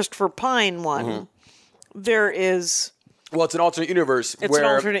of the Christopher Pine one, there is. Well, it's an alternate universe.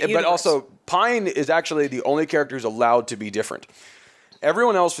 But also Pine is actually the only character who's allowed to be different.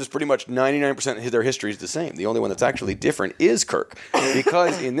 Everyone else is pretty much 99% of their history is the same. The only one that's actually different is Kirk,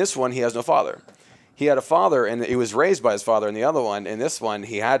 because in this one he has no father. He had a father, and he was raised by his father. In the other one, in this one,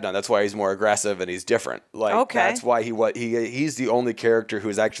 he had none. That's why he's more aggressive and he's different. That's why he's the only character who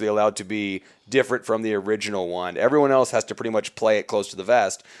is actually allowed to be different from the original one. Everyone else has to pretty much play it close to the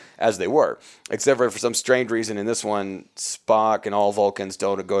vest as they were, except for some strange reason in this one, Spock and all Vulcans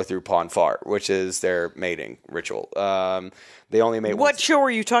don't go through Pon farr, which is their mating ritual. They only mate. What show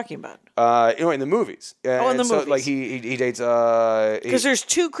are you talking about? In the movies. In the movies. Like he dates. Because there's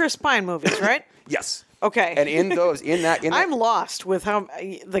 2 Chris Pine movies, right? Yes. Okay. And in that, I'm lost with how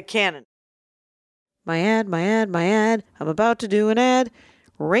the canon. My ad. I'm about to do an ad.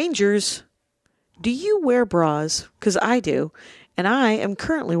 Rangers, do you wear bras? Because I do. And I am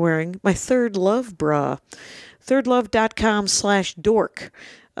currently wearing my Third Love bra. thirdlove.com/dork.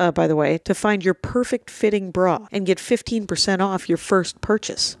 By the way, to find your perfect fitting bra and get 15% off your first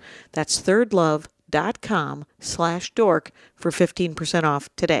purchase. That's thirdlove.com/dork for 15% off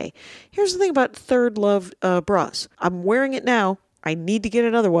today. Here's the thing about Third Love bras. I'm wearing it now. I need to get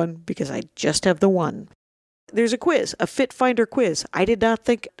another one because I just have the one. There's a quiz, a Fit Finder quiz. I did not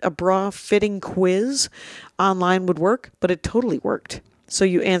think a bra fitting quiz online would work, but it totally worked. So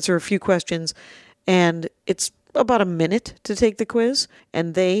you answer a few questions, and it's about a minute to take the quiz,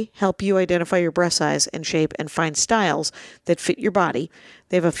 and they help you identify your breast size and shape and find styles that fit your body.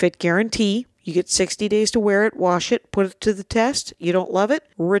 They have a fit guarantee. You get 60 days to wear it, wash it, put it to the test. You don't love it,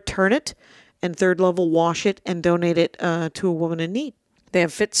 return it, and Third Love will wash it and donate it to a woman in need. They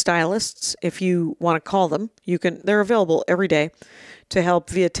have fit stylists if you want to call them. They're available every day to help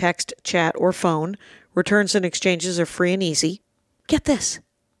via text, chat, or phone. Returns and exchanges are free and easy. Get this.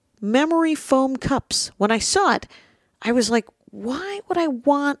 Memory foam cups. When I saw it, I was like, why would I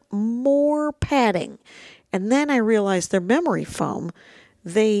want more padding? And then I realized they're memory foam.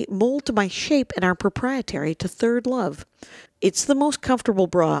 They mold to my shape and are proprietary to Third Love. It's the most comfortable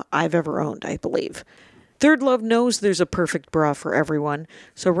bra I've ever owned, I believe. Third Love knows there's a perfect bra for everyone.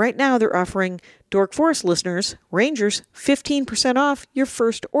 So right now they're offering Dork Forest listeners, Rangers, 15% off your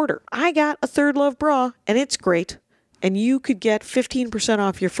first order. I got a Third Love bra, and it's great. And you could get 15%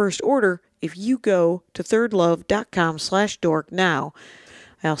 off your first order if you go to thirdlove.com/dork now.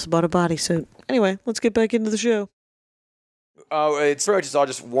 I also bought a bodysuit. Anyway, let's get back into the show. It's pretty much it's all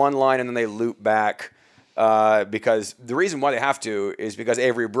just one line and then they loop back because the reason why they have to is because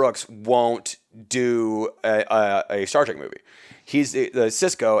Avery Brooks won't do a Star Trek movie. He's the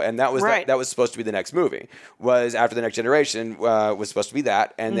Cisco, and that was Right. that was supposed to be the next movie. Was after the Next Generation was supposed to be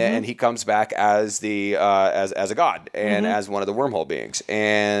that, and then he comes back as the as a god and as one of the wormhole beings,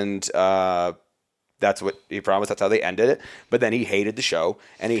 and that's what he promised. That's how they ended it. But then he hated the show,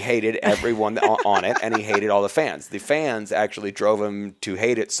 and he hated everyone on it, and he hated all the fans. The fans actually drove him to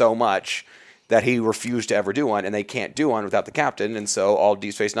hate it so much that he refused to ever do one, and they can't do one without the captain, and so all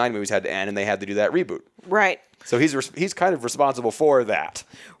Deep Space Nine movies had to end, and they had to do that reboot. Right. So he's kind of responsible for that.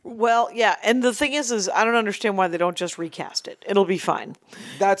 Well, yeah, and the thing is I don't understand why they don't just recast it. It'll be fine.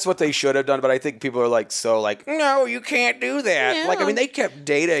 That's what they should have done, but I think people are like, no, you can't do that. Yeah. Like, I mean, they kept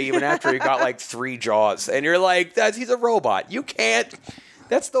Data even after he got like 3 jaws, and you're like, he's a robot. You can't.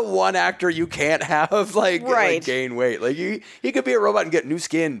 That's the one actor you can't have like gain weight. Like he could be a robot and get new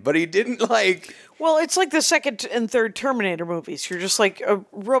skin, but he didn't like. Well, it's like the second and third Terminator movies. You're just like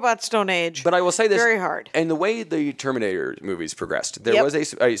robots don't age. But I will say this very hard. And the way the Terminator movies progressed, there was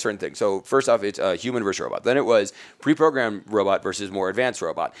a certain thing. So first off, it's human versus robot. Then it was pre-programmed robot versus more advanced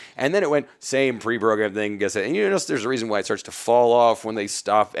robot, and then it went same pre-programmed thing. And you notice there's a reason why it starts to fall off when they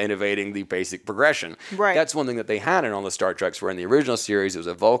stop innovating the basic progression. Right. That's one thing that they had in all the Star Treks. Where in the original series it was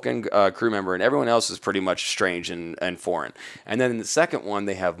a Vulcan crew member, and everyone else is pretty much strange and foreign. And then in the second one,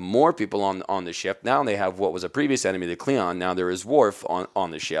 they have more people on the ship. Now they have what was a previous enemy, the Klingon. Now there is Worf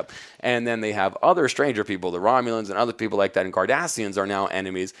on the ship. And then they have other stranger people, the Romulans and other people like that, and Cardassians are now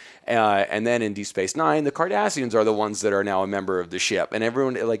enemies. And then in Deep Space Nine, the Cardassians are the ones that are now a member of the ship. And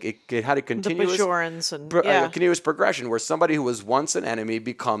everyone, like, it had a continuous... The Bajorans and... continuous progression where somebody who was once an enemy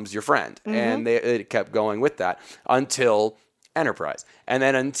becomes your friend. And it kept going with that until Enterprise. And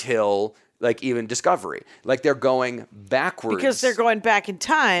then until... like even Discovery, like they're going backwards because they're going back in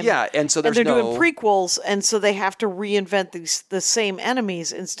time. Yeah, and so they're doing prequels, and so they have to reinvent the same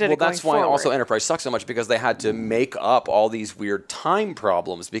enemies instead of going that's why forward. also Enterprise sucks so much, because they had to make up all these weird time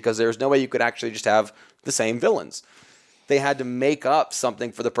problems because there's no way you could actually just have the same villains. They had to make up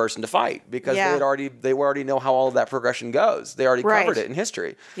something for the person to fight because they already know how all of that progression goes. They already covered it in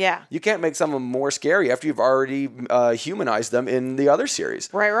history. Yeah. You can't make someone more scary after you've already humanized them in the other series.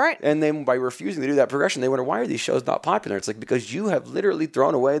 Right. And then by refusing to do that progression, they wonder, why are these shows not popular? It's like, because you have literally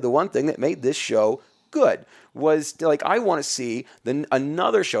thrown away the one thing that made this show good. Was like, I want to see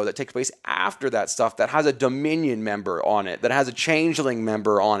another show that takes place after that stuff that has a Dominion member on it, that has a Changeling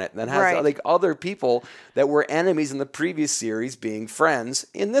member on it, that has like other people that were enemies in the previous series being friends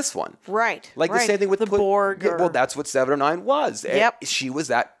in this one. Right. Like the same thing with the Borg. Well, that's what 709 was. Yep. She was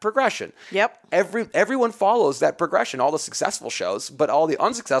that progression. Yep. Everyone follows that progression, all the successful shows, but all the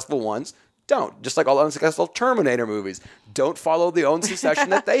unsuccessful ones don't. Just like all the unsuccessful Terminator movies don't follow the own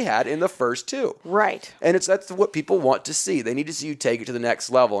succession that they had in the first 2. Right. And that's what people want to see. They need to see you take it to the next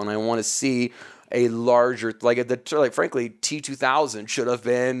level. And I want to see a larger, like frankly, T-2000 should have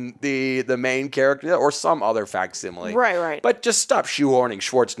been the main character or some other facsimile. Right. But just stop shoehorning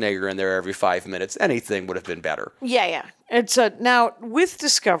Schwarzenegger in there every 5 minutes. Anything would have been better. Yeah. It's now with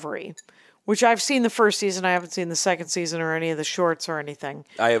Discovery, which I've seen the first season. I haven't seen the second season or any of the shorts or anything.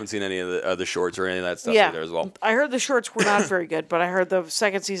 I haven't seen any of the shorts or any of that stuff either as well. I heard the shorts were not very good, but I heard the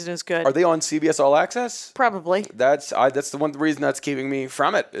second season is good. Are they on CBS All Access? Probably. That's the reason that's keeping me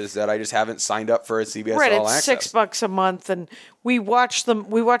from it, is that I just haven't signed up for a CBS All It's Access. $6 a month, and we watched the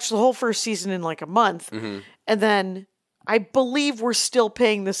whole first season in like a month, and then I believe we're still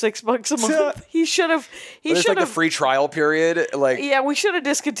paying the $6 a month. He should have. There's like a free trial period. Like, yeah, we should have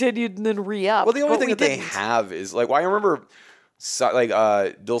discontinued and then re-upped. well, the only thing that they have is like, well, I remember.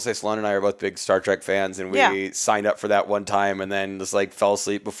 Dulce Sloan and I are both big Star Trek fans, and we signed up for that one time, and then just like fell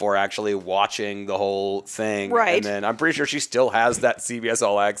asleep before actually watching the whole thing. Right. And then I'm pretty sure she still has that CBS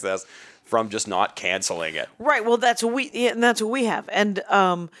All Access from just not canceling it. Right. Well, that's what we have. And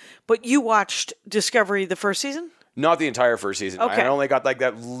but you watched Discovery the first season? Not the entire first season. Okay. I only got like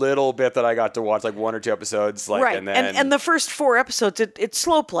that little bit that I got to watch, like 1 or 2 episodes. Like, Right. And then And the first 4 episodes, it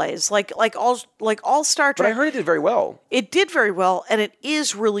slow plays like all Star Trek. But I heard it did very well. It did very well, and it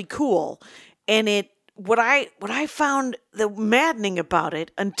is really cool. And what I found the maddening about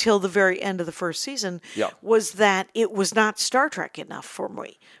it until the very end of the first season was that it was not Star Trek enough for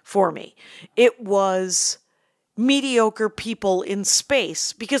me. It was mediocre people in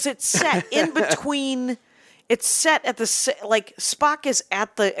space, because it's set in between. It's set at like Spock is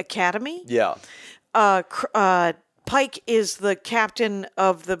at the academy. Yeah. Pike is the captain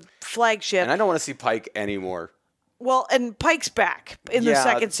of the flagship. And I don't want to see Pike anymore. Well, and Pike's back in the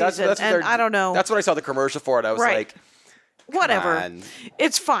second season, and I don't know. That's what I saw the commercial for it. I was like, whatever. on.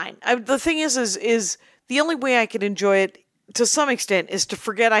 It's fine. The thing is the only way I could enjoy it to some extent, is to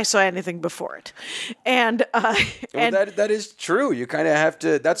forget I saw anything before it. And that is true. You kind of have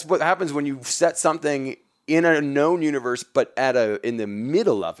to. That's what happens when you set something in a known universe, but in the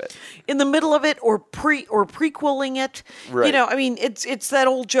middle of it. In the middle of it, or prequeling it. Right. You know, I mean, it's that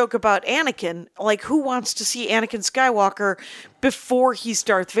old joke about Anakin. Like, who wants to see Anakin Skywalker before he's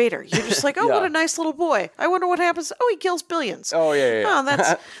Darth Vader? You're just like, oh, Yeah. what a nice little boy. I wonder what happens. Oh, he kills billions. Oh, yeah. Oh,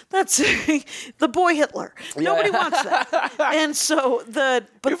 that's the boy Hitler. Nobody wants that. And so It'd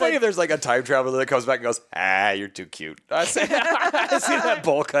be funny if there's like a time traveler that comes back and goes, you're too cute. I see that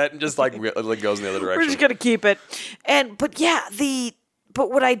bowl cut and just like goes in the other direction. We're just gonna keep it. But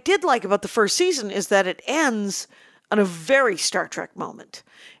what I did like about the first season is that it ends on a very Star Trek moment,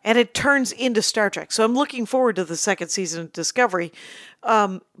 and it turns into Star Trek. So I'm looking forward to the second season of Discovery.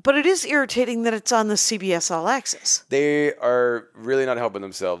 But it is irritating that it's on the CBS All Access. They are really not helping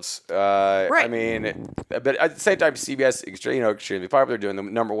themselves. Right. I mean, but at the same time, CBS, extremely popular, doing the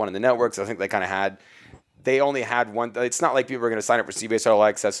number one in the networks. I think they only had one. It's not like people are going to sign up for CBS All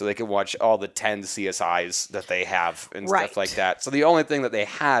Access so they can watch all the 10 CSIs that they have and stuff like that. So the only thing that they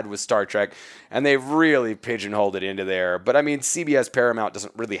had was Star Trek, and they've really pigeonholed it into there. But I mean, CBS Paramount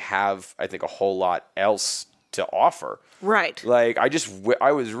doesn't really have, I think, a whole lot else to offer. Right. Like, I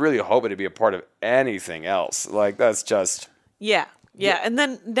was really hoping to be a part of anything else. Like, that's just... Yeah. And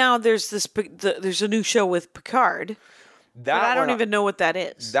then now there's there's a new show with Picard. But I don't even know what that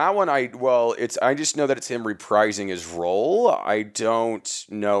is. That one, I just know that it's him reprising his role. I don't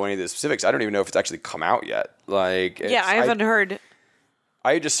know any of the specifics. I don't even know if it's actually come out yet. Like, I haven't heard.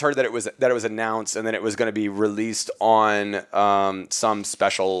 I just heard that it was announced and then it was going to be released on some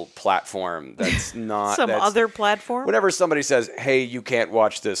special platform that's not other platform. Whenever somebody says, "Hey, you can't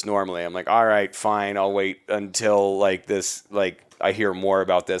watch this normally," I'm like, "All right, fine. I'll wait until like this. Like, I hear more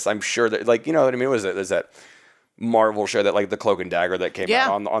about this." I'm sure that, like, you know what I mean? Was that Marvel show that, like, the Cloak and Dagger that came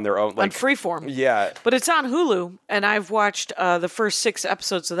out on their own, like, on Freeform. Yeah, but it's on Hulu, and I've watched the first 6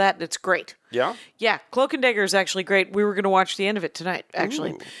 episodes of that, and it's great. Yeah, Cloak and Dagger is actually great. We were going to watch the end of it tonight,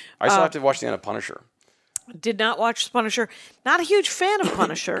 actually. Ooh. I still have to watch the end of Punisher. Did not watch Punisher. Not a huge fan of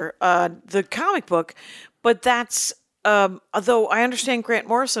Punisher, the comic book, but that's although I understand Grant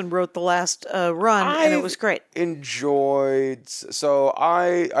Morrison wrote the last run, and it was great. Enjoyed. So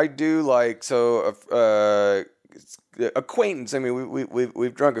I do like acquaintance. I mean,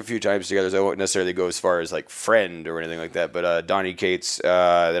 we've drunk a few times together, so I won't necessarily go as far as like friend or anything like that. But Donnie Cates,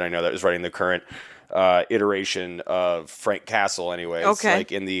 that I know that is writing the current iteration of Frank Castle. Anyways,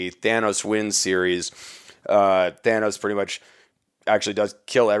 like in the Thanos Wins series, Thanos pretty much actually does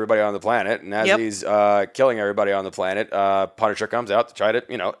kill everybody on the planet, and as he's killing everybody on the planet, Punisher comes out to try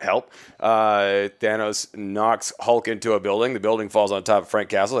to help. Thanos knocks Hulk into a building. The building falls on top of Frank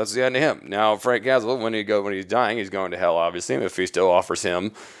Castle. That's the end of him. Now Frank Castle, when he's dying, he's going to hell, obviously. Mephisto offers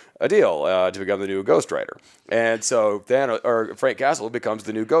him a deal to become the new Ghost Rider, and so Frank Castle becomes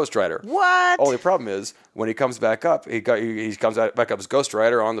the new Ghost Rider. What? Only problem is when he comes back up, he comes back up as Ghost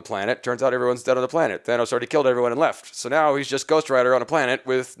Rider on the planet. Turns out everyone's dead on the planet. Thanos already killed everyone and left. So now he's just Ghost Rider on a planet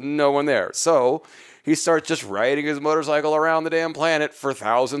with no one there. So he starts just riding his motorcycle around the damn planet for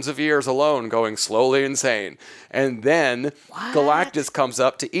thousands of years alone, going slowly insane. And then Galactus comes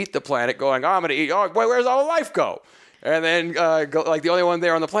up to eat the planet, going, "I'm going to eat. Oh, where's all the life go?" And then, the only one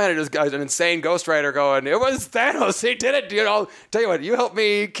there on the planet is an insane Ghost Rider going, "It was Thanos. He did it. Tell you what, you help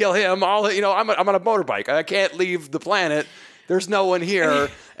me kill him. I'm on a motorbike. I can't leave the planet. There's no one here."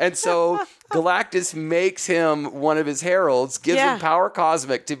 And so Galactus makes him one of his heralds, gives him power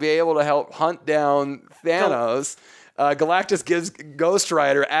cosmic to be able to help hunt down Thanos. Galactus gives Ghost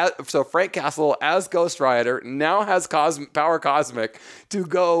Rider, so Frank Castle as Ghost Rider now has power cosmic to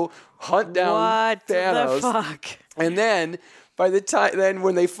go hunt down Thanos. What the fuck? And then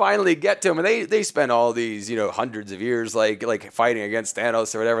when they finally get to him, and they spend all these hundreds of years like fighting against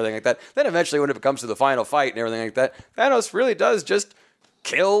Thanos or everything like that. Then eventually, when it comes to the final fight and everything like that, Thanos really does just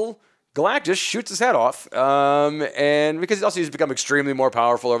kill Galactus, shoots his head off, and because he's become extremely more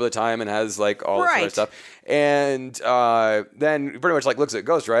powerful over the time and has like all this other stuff, and then pretty much like looks at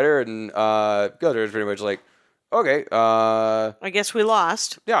Ghost Rider, and Ghost Rider's pretty much like, "Okay, I guess we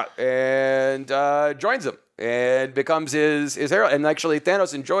lost." Yeah, and joins him and becomes his hero. And actually,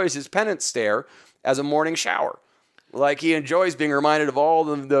 Thanos enjoys his penance stare as a morning shower. Like, he enjoys being reminded of all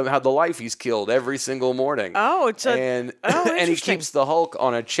the life he's killed every single morning. Oh, and he keeps the Hulk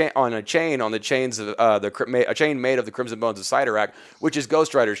on a chain on the chains of a chain made of the Crimson Bones of Sidorak, which is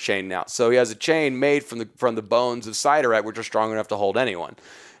Ghost Rider's chain now. So he has a chain made from the bones of Sidorak, which are strong enough to hold anyone.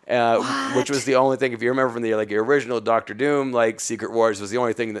 which was the only thing, if you remember from the your original Doctor Doom, like Secret Wars was the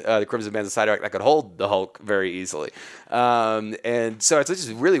only thing that the Crimson Band's side that could hold the Hulk very easily. And so it's just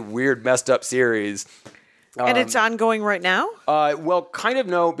a really weird, messed up series. And it's ongoing right now? Well, kind of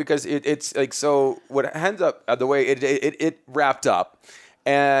no, because it's like, so what ends up, the way it wrapped up,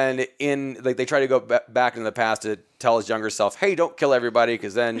 and they try to go back in the past to tell his younger self, hey, don't kill everybody,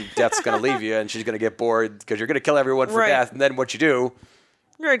 because then death's going to leave you, and she's going to get bored, because you're going to kill everyone for death, and then what you do...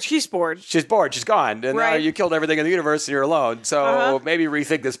 Right, she's bored. She's bored, she's gone, and now you killed everything in the universe, and you're alone, so maybe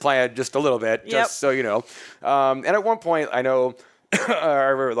rethink this plan just a little bit, just so you know. And at one point, I know, I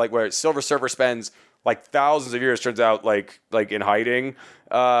remember, like, where Silver Surfer spends... like thousands of years, turns out, like in hiding,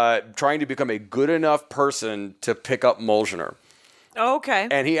 trying to become a good enough person to pick up Mjolnir. Oh, okay.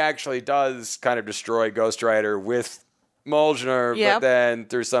 And he actually does kind of destroy Ghost Rider with Mjolnir, but then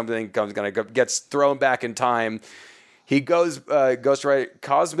through something gets thrown back in time. He goes,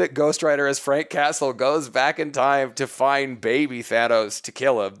 Cosmic Ghost Rider as Frank Castle goes back in time to find baby Thanos to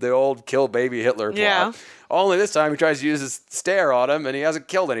kill him. The old kill baby Hitler plot. Yeah. Only this time he tries to use his stare on him, and he hasn't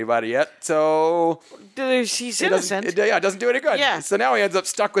killed anybody yet, so... He's innocent. It doesn't do any good. Yeah. So now he ends up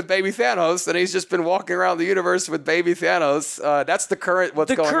stuck with baby Thanos, and he's just been walking around the universe with baby Thanos. That's the current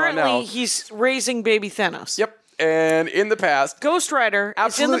going on now. Currently, he's raising baby Thanos. Yep. And in the past... Ghost Rider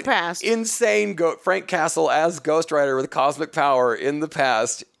is in the past. Insane Frank Castle as Ghost Rider with cosmic power in the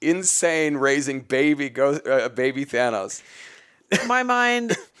past. Insane raising baby Thanos. My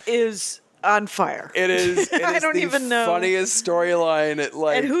mind is... on fire. It is. I don't even know. Funniest storyline.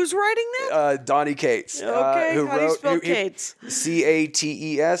 And who's writing that? Donnie Cates. Okay. How do you spell Cates? Cates.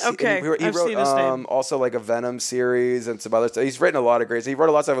 Okay. He I've wrote seen his name. also like a Venom series and some other stuff. He's written a lot of great. He wrote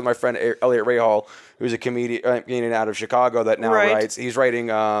a lot of stuff with my friend Elliot Rahal, who's a comedian out of Chicago that now writes. He's writing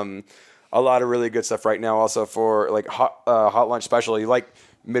a lot of really good stuff right now. Also for like Hot Lunch Special. He like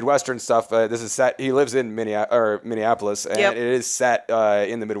Midwestern stuff. This is set. He lives in Minneapolis, and it is set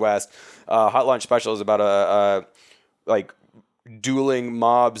in the Midwest. Hot Lunch Special is about like dueling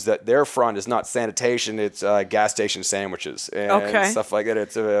mobs that their front is not sanitation, it's gas station sandwiches and stuff like that.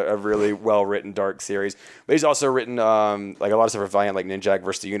 It's a really well written dark series. But he's also written like a lot of stuff for Valiant, like Ninjak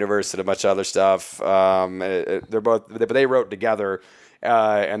versus the Universe and a bunch of other stuff. They wrote together,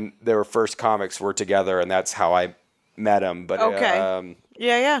 and their first comics were together, and that's how I met him. But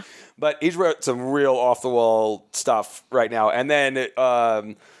yeah. But he's wrote some real off the wall stuff right now, and then.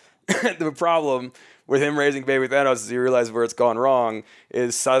 The problem with him raising baby Thanos, as you realize where it's gone wrong,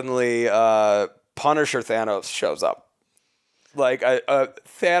 is suddenly Punisher Thanos shows up. Like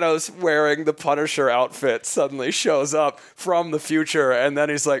Thanos wearing the Punisher outfit suddenly shows up from the future, and then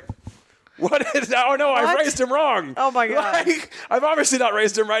he's like, "What is? Oh no, I've raised him wrong. Oh my god! Like, I've obviously not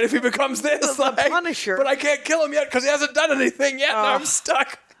raised him right if he becomes this. The Punisher, but I can't kill him yet because he hasn't done anything yet, and I'm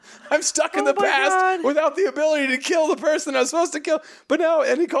stuck." I'm stuck in the past without the ability to kill the person I'm supposed to kill. But now,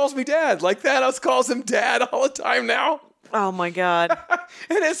 and he calls me dad. Like Thanos calls him dad all the time now. Oh my god.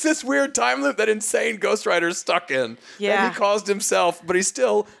 And it's this weird time loop that insane Ghost Rider's stuck in. Yeah. That he caused himself, but he's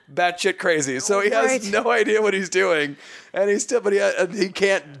still batshit crazy. So he has no idea what he's doing. And he's still, but he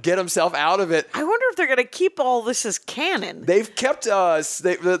can't get himself out of it. I wonder if they're going to keep all this as canon. They've kept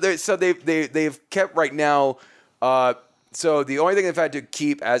they've kept right now, so the only thing they've had to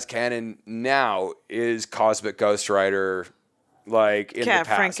keep as canon now is Cosmic Ghost Rider, like in the past.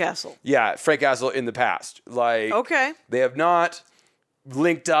 Frank Castle. Yeah, Frank Castle in the past. Like they have not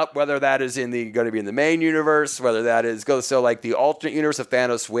linked up whether that is going to be in the main universe, whether that is so like the alternate universe of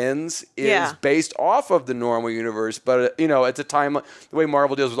Thanos wins is based off of the normal universe, but it's a time the way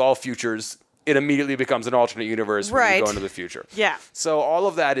Marvel deals with all futures, it immediately becomes an alternate universe when you go into the future. Yeah. So all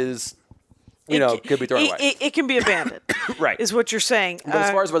of that is. Could be thrown away. It can be abandoned. Right. Is what you're saying. But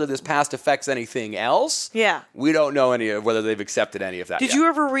as far as whether this past affects anything else, we don't know any of whether they've accepted any of that. Did you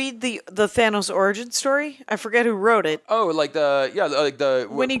ever read the Thanos origin story? I forget who wrote it. Oh, like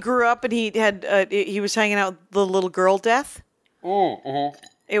when he grew up and he had he was hanging out with the little girl Death.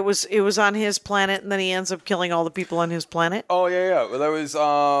 It was on his planet, and then he ends up killing all the people on his planet. Oh yeah. Well, that was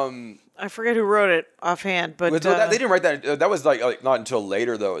I forget who wrote it offhand, but they didn't write that. That was like not until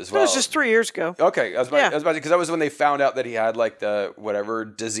later though as well. It was just 3 years ago. Okay, I was about because that was when they found out that he had like the whatever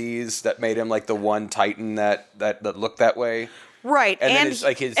disease that made him like the one Titan that looked that way. Right,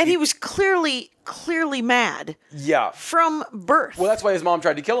 and he was clearly clearly mad Yeah. from birth. Well, that's why his mom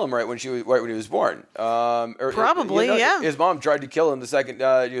tried to kill him right when he was born. Probably, yeah. His mom tried to kill him the second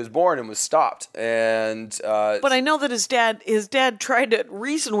he was born and was stopped. And but I know that his dad tried to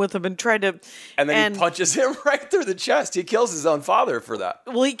reason with him and tried to, and then he punches him right through the chest. He kills his own father for that.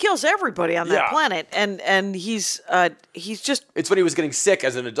 Well, he kills everybody on that planet, and he's just. It's when he was getting sick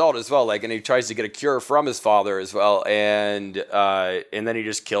as an adult as well, and he tries to get a cure from his father as well, and then he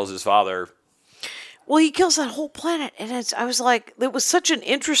just kills his father. Well, he kills that whole planet, and I was like, it was such an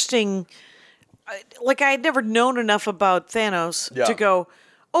interesting. Like, I had never known enough about Thanos to go,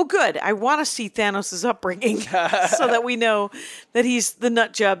 oh, good. I want to see Thanos' upbringing so that we know that he's the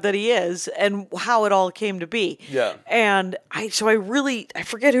nut job that he is and how it all came to be. Yeah. And I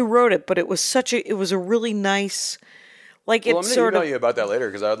forget who wrote it, but it was a really nice. Like, I'm it's going sort to of. email you about that later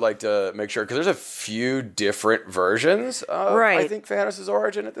because I would like to make sure because there's a few different versions of I think Thanos'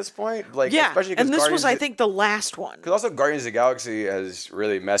 origin at this point. Like, especially and this was I think the last one. Because also Guardians of the Galaxy has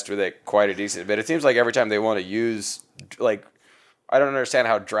really messed with it quite a decent bit. It seems like every time they want to use I don't understand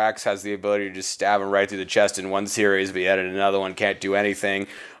how Drax has the ability to just stab him right through the chest in one series, but yet in another one can't do anything.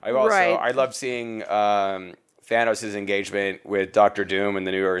 I love seeing Thanos' engagement with Doctor Doom in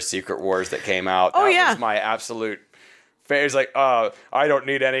the newer Secret Wars that came out. That was my absolute. He's like, I don't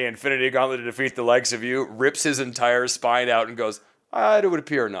need any Infinity Gauntlet to defeat the likes of you. Rips his entire spine out and goes, it would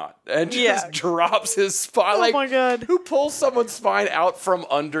appear not. And just drops his spine. Oh my God. Who pulls someone's spine out from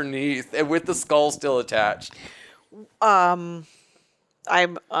underneath and with the skull still attached? Wait a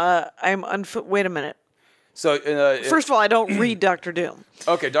minute. So first of all, I don't read Doctor Doom.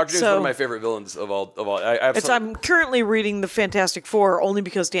 Okay, Doctor Doom is one of my favorite villains of all. I'm currently reading the Fantastic Four only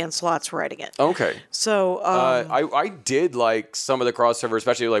because Dan Slott's writing it. Okay. So I did like some of the crossover,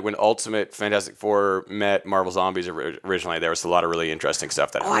 especially like when Ultimate Fantastic Four met Marvel Zombies originally. There was a lot of really interesting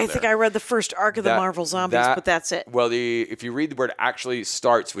stuff that happened I think I read the first arc of the Marvel Zombies, but that's it. Well, if you read where it actually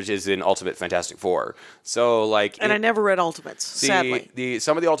starts, which is in Ultimate Fantastic Four, so I never read Ultimates. Sadly,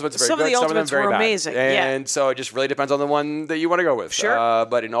 some of the Ultimates are very good, some of them very were bad. Amazing. And so it just really depends on the one that you want to go with. Sure.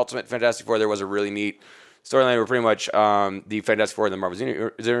 But in Ultimate Fantastic Four, there was a really neat storyline where pretty much the Fantastic Four in the Marvel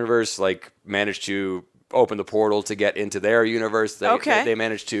universe managed to open the portal to get into their universe. They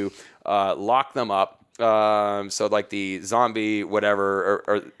managed to lock them up. So the zombie whatever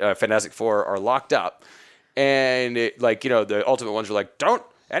or Fantastic Four are locked up, and the Ultimate ones were like, don't.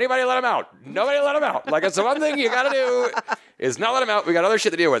 Anybody let him out. Nobody let him out. It's the one thing you got to do is not let him out. We got other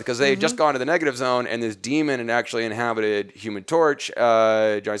shit to deal with because they had just gone to the negative zone and this demon had actually inhabited Human Torch.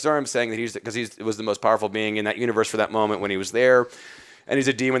 Johnny Storm saying that he was the most powerful being in that universe for that moment when he was there. And he's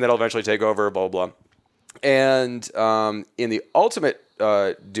a demon that'll eventually take over, blah, blah, blah. And in the Ultimate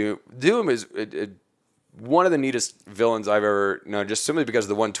Doom is... one of the neatest villains I've ever known, just simply because of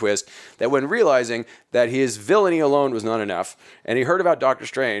the one twist that when realizing that his villainy alone was not enough, and he heard about Doctor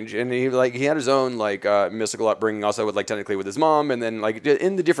Strange, and he had his own mystical upbringing, also with technically with his mom, and then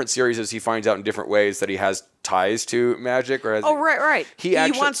in the different series, he finds out in different ways that he has ties to magic. Or right. He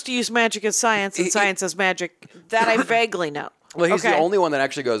wants to use magic as science, and science as magic. That I vaguely know. Well, he's the only one that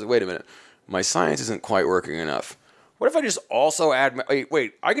actually goes, wait a minute, my science isn't quite working enough. What if I just also add...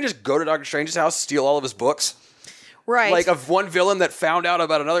 Wait, I can just go to Doctor Strange's house, steal all of his books? Right. Of one villain that found out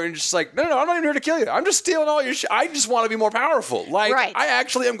about another and just no, I'm not even here to kill you. I'm just stealing all your shit. I just want to be more powerful. Right. I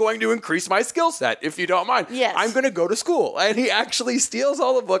actually am going to increase my skill set, if you don't mind. Yes. I'm going to go to school. And he actually steals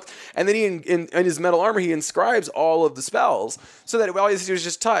all the books. And then in his metal armor, he inscribes all of the spells so that all he has to do is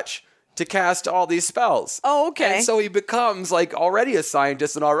just touch to cast all these spells. Oh, okay. And so he becomes already a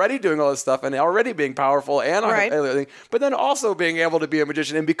scientist and already doing all this stuff and already being powerful and everything, but then also being able to be a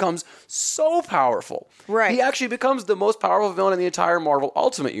magician and becomes so powerful. Right. He actually becomes the most powerful villain in the entire Marvel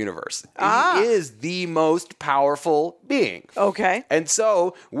Ultimate Universe. He is the most powerful being. Okay. And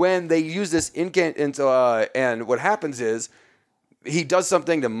so when they use this and what happens is he does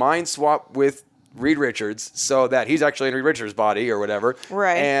something to mind swap with Reed Richards, so that he's actually in Reed Richards' body or whatever.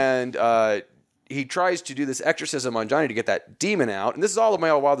 Right. And he tries to do this exorcism on Johnny to get that demon out. And this is all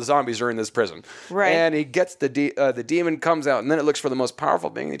while the zombies are in this prison. Right. And he gets the demon comes out, and then it looks for the most powerful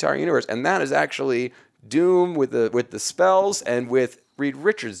being in the entire universe. And that is actually Doom with the spells and with Reed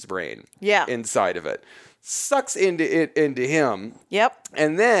Richards' brain inside of it. Sucks into him. Yep.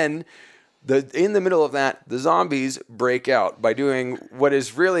 And then... In the middle of that, the zombies break out by doing what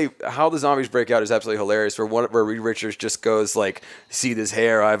is really how the zombies break out is absolutely hilarious. Where Reed Richards just goes like, "See this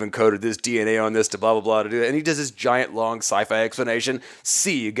hair? I've encoded this DNA on this to blah blah blah to do it," and he does this giant long sci-fi explanation.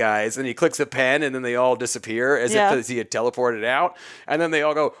 "See you guys," and he clicks a pen, and then they all disappear as if he had teleported out, and then they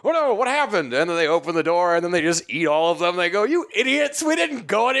all go, "Oh no, what happened?" And then they open the door, and then they just eat all of them. They go, "You idiots! We didn't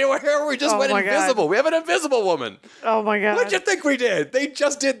go anywhere. We just went invisible. We have an invisible woman." Oh my god! What'd you think we did? They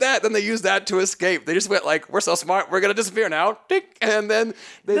just did that. Then they used that to escape. They just went like, "We're so smart. We're gonna disappear now." And then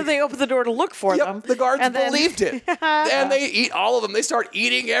they open the door to look for them. The guards believed it, and they eat all of them. They start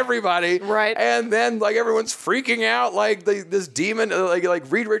eating everybody, right? And then like everyone's freaking out. Like this demon,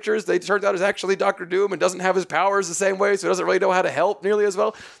 like Reed Richards, they turns out is actually Dr. Doom and doesn't have his powers the same way, so he doesn't really know how to help nearly as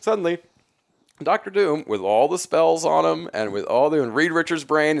well. Suddenly, Dr. Doom, with all the spells on him and with all the Reed Richards'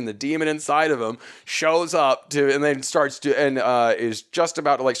 brain and the demon inside of him, shows up and then starts to is just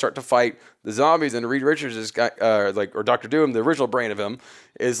about to start to fight the zombies. And Reed Richards is or Dr. Doom, the original brain of him,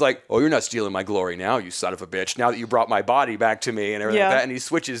 is like, "Oh, you're not stealing my glory now, you son of a bitch. Now that you brought my body back to me and everything like that." And he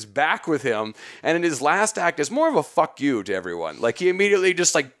switches back with him. And in his last act, is more of a fuck you to everyone. Like he immediately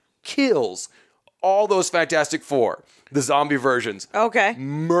just kills all those Fantastic Four. The zombie versions. Okay.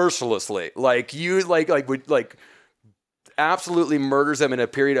 Mercilessly. Absolutely murders them in a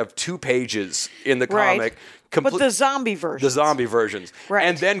period of 2 pages in the comic. But the zombie versions. The zombie versions. Right.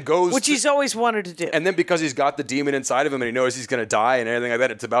 And then goes... Which he's always wanted to do. And then because he's got the demon inside of him and he knows he's going to die and everything like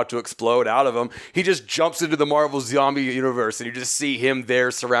that, it's about to explode out of him, he just jumps into the Marvel zombie universe and you just see him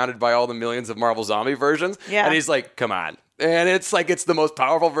there surrounded by all the millions of Marvel zombie versions. Yeah. And he's like, come on. And it's the most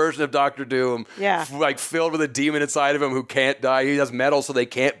powerful version of Dr. Doom. Yeah. Filled with a demon inside of him who can't die. He has metal so they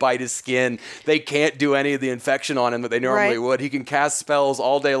can't bite his skin. They can't do any of the infection on him that they normally would. He can cast spells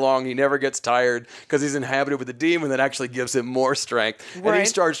all day long. He never gets tired because he's inhabited with the demon that actually gives him more strength. And he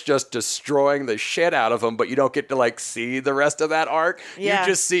starts just destroying the shit out of him, but you don't get to see the rest of that arc. Yeah. You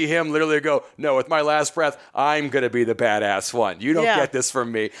just see him literally go, "No, with my last breath, I'm going to be the badass one. You don't get this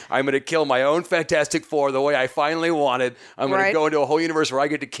from me. I'm going to kill my own Fantastic Four the way I finally wanted. I'm going to go into a whole universe where I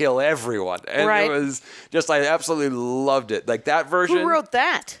get to kill everyone." And it was just, I absolutely loved it. Like that version. Who wrote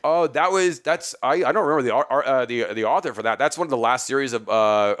that? Oh, I don't remember the author for that. That's one of the last series of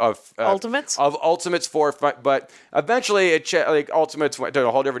Ultimates? Of Ultimates 4, but eventually Ultimates went to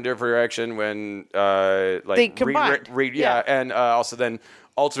a whole different direction when they combined. And also then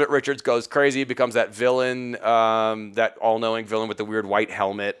Ultimate Richards goes crazy, becomes that villain, that all-knowing villain with the weird white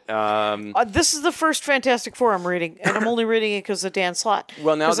helmet. This is the first Fantastic Four I'm reading, and I'm only reading it because of Dan Slott.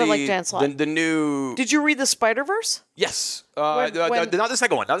 Well, now I like Dan Slott. The new... Did you read the Spider-Verse? Yes. Not the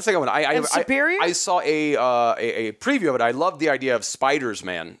second one. Not the second one. Superior? I saw a preview of it. I loved the idea of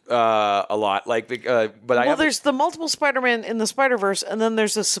Spiders-Man a lot. There's the multiple Spider-Man in the Spider-Verse, and then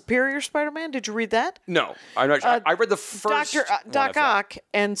there's a Superior Spider-Man. Did you read that? No. I'm not sure. I read the first Doc Ock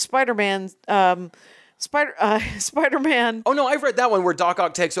and Spider-Man... Spider-Man. Oh no, I've read that one where Doc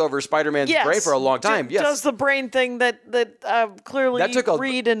Ock takes over Spider-Man's brain for a long time. Yes, does the brain thing that clearly that took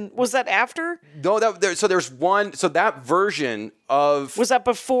Reed and was that after? No, there's one. So that version of was that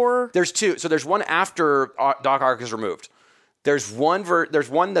before? There's two. So there's one after Doc Ock is removed. There's one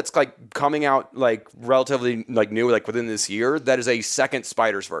that's coming out relatively new within this year. That is a second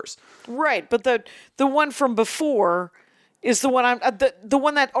Spider's verse. Right, but the one from before. Is the one the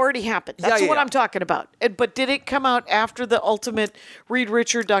one that already happened. That's what I'm talking about. But did it come out after the ultimate Reed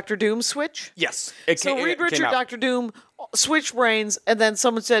Richard Dr. Doom switch? Yes. Reed Richard Dr. Doom switched brains, and then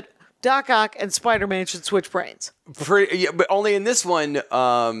someone said Doc Ock and Spider-Man should switch brains. But only in this one,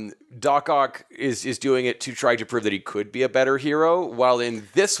 Doc Ock is doing it to try to prove that he could be a better hero, while in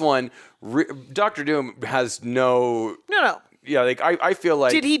this one, Dr. Doom has no. Yeah, I feel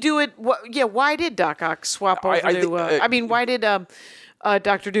like... Did he do it... why did Doc Ock swap over why did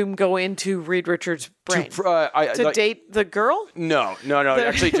Dr. Doom go into Reed Richards' brain? To date the girl? No.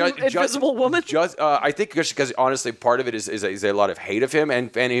 Actually, Invisible Woman? I think because honestly, part of it is a lot of hate of him,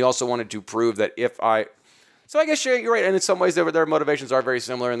 and he also wanted to prove that So I guess you're right, and in some ways their motivations are very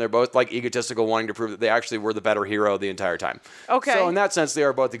similar, and they're both egotistical, wanting to prove that they actually were the better hero the entire time. Okay. So in that sense, they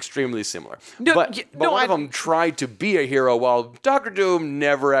are both extremely similar. But one of them tried to be a hero, while Dr. Doom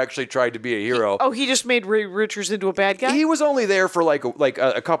never actually tried to be a hero. He just made Reed Richards into a bad guy? He was only there for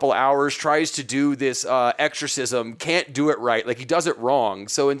a couple hours, tries to do this exorcism, can't do it right, he does it wrong.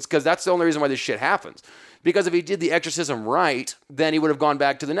 So because that's the only reason why this shit happens. Because if he did the exorcism right, then he would have gone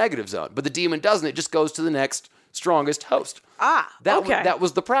back to the negative zone. But the demon doesn't. It just goes to the next strongest host. Okay. That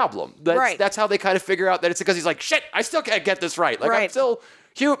was the problem. That's how they kind of figure out that it's because he's like, shit, I still can't get this right. I'm still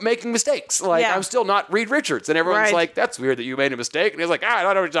making mistakes. Like, Yeah. I'm still not Reed Richards. And everyone's Right. like, that's weird that you made a mistake. And he's like, I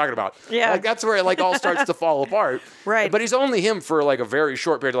don't know what you're talking about. Yeah. Like, that's where it, like, all starts to fall apart. Right. But he's only him for, like, a very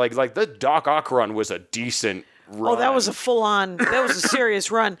short period. Like the Doc Ock run was a decent run. Oh, that was a full-on, that was a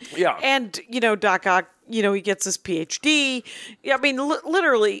serious run. Yeah. And, Doc Ock, he gets his PhD. Yeah, I mean,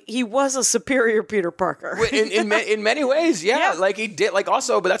 literally, he was a superior Peter Parker. in many ways, yeah. Yeah. Like, he did, like,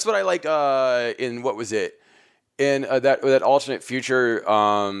 also, but that's what I like in, what was it? In that alternate future,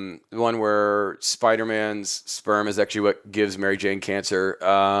 one where Spider-Man's sperm is actually what gives Mary Jane cancer.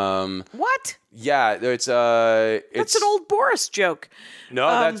 What? Yeah, it's That's an old Boris joke.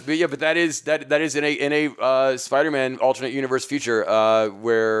 No, but that is in a Spider-Man alternate universe future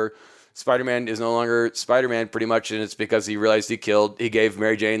where Spider-Man is no longer Spider-Man pretty much, and it's because he realized he gave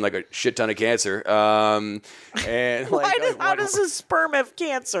Mary Jane like a shit ton of cancer. And How does his sperm have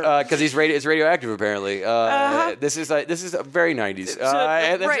cancer? because it's radioactive apparently. This is very 90s.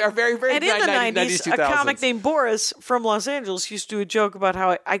 And Right. are very and in the 90s, 2000s. a comic named Boris from Los Angeles used to do a joke about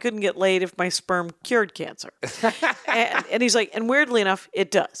how I couldn't get laid if my sperm cured cancer. and he's like, and weirdly enough, it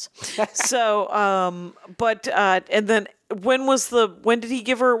does. So, and then when did he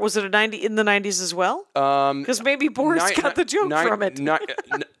give her, was it in the 90s as well? Because maybe Boris got the joke from it.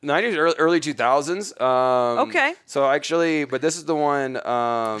 90s, early 2000s. Okay. So actually, but this is the one.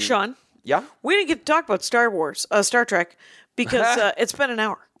 Sean, Yeah. we didn't get to talk about Star Trek, because it's been an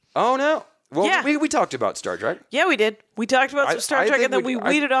hour. Oh no. Well, Yeah. we talked about Star Trek. Yeah, we did. We talked about some Star I Trek, think and then we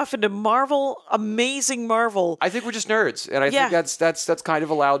weeded off into Marvel, amazing Marvel. I think we're just nerds, and I Yeah. think that's kind of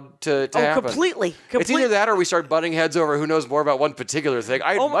allowed to Oh, happen. completely. It's either that or we start butting heads over who knows more about one particular thing.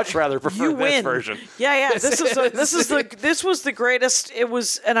 I'd much rather prefer You this win. version. Yeah. This was the greatest. It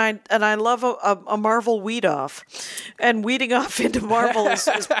was, and I love a Marvel weed off, and weeding off into Marvel is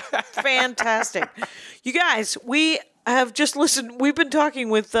fantastic. You guys, we have just listened. We've been talking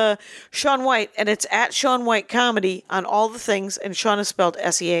with Sean White, and it's at Sean White Comedy on all the things, and Sean is spelled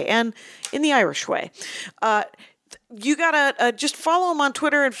Sean in the Irish way. You gotta just follow him on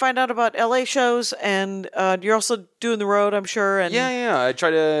Twitter and find out about LA shows, and you're also doing the road, I'm sure. And Yeah. I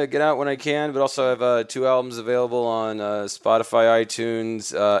try to get out when I can, but also have 2 albums available on Spotify,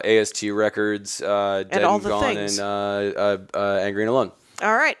 iTunes, AST Records, Dead all and the Gone, things. and Angry and Alone.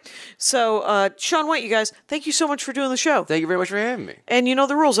 All right. So, Sean White, you guys, thank you so much for doing the show. Thank you very much for having me. And you know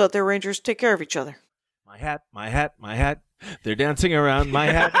the rules out there, Rangers. Take care of each other. My hat, my hat, my hat. They're dancing around my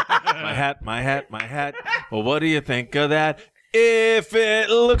hat. My hat, my hat, my hat. Well, what do you think of that? If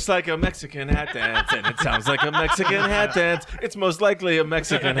it looks like a Mexican hat dance and it sounds like a Mexican hat dance, it's most likely a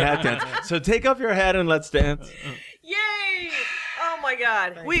Mexican hat dance. So take off your hat and let's dance. Yay! Oh my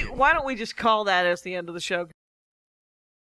God. Why don't we just call that as the end of the show?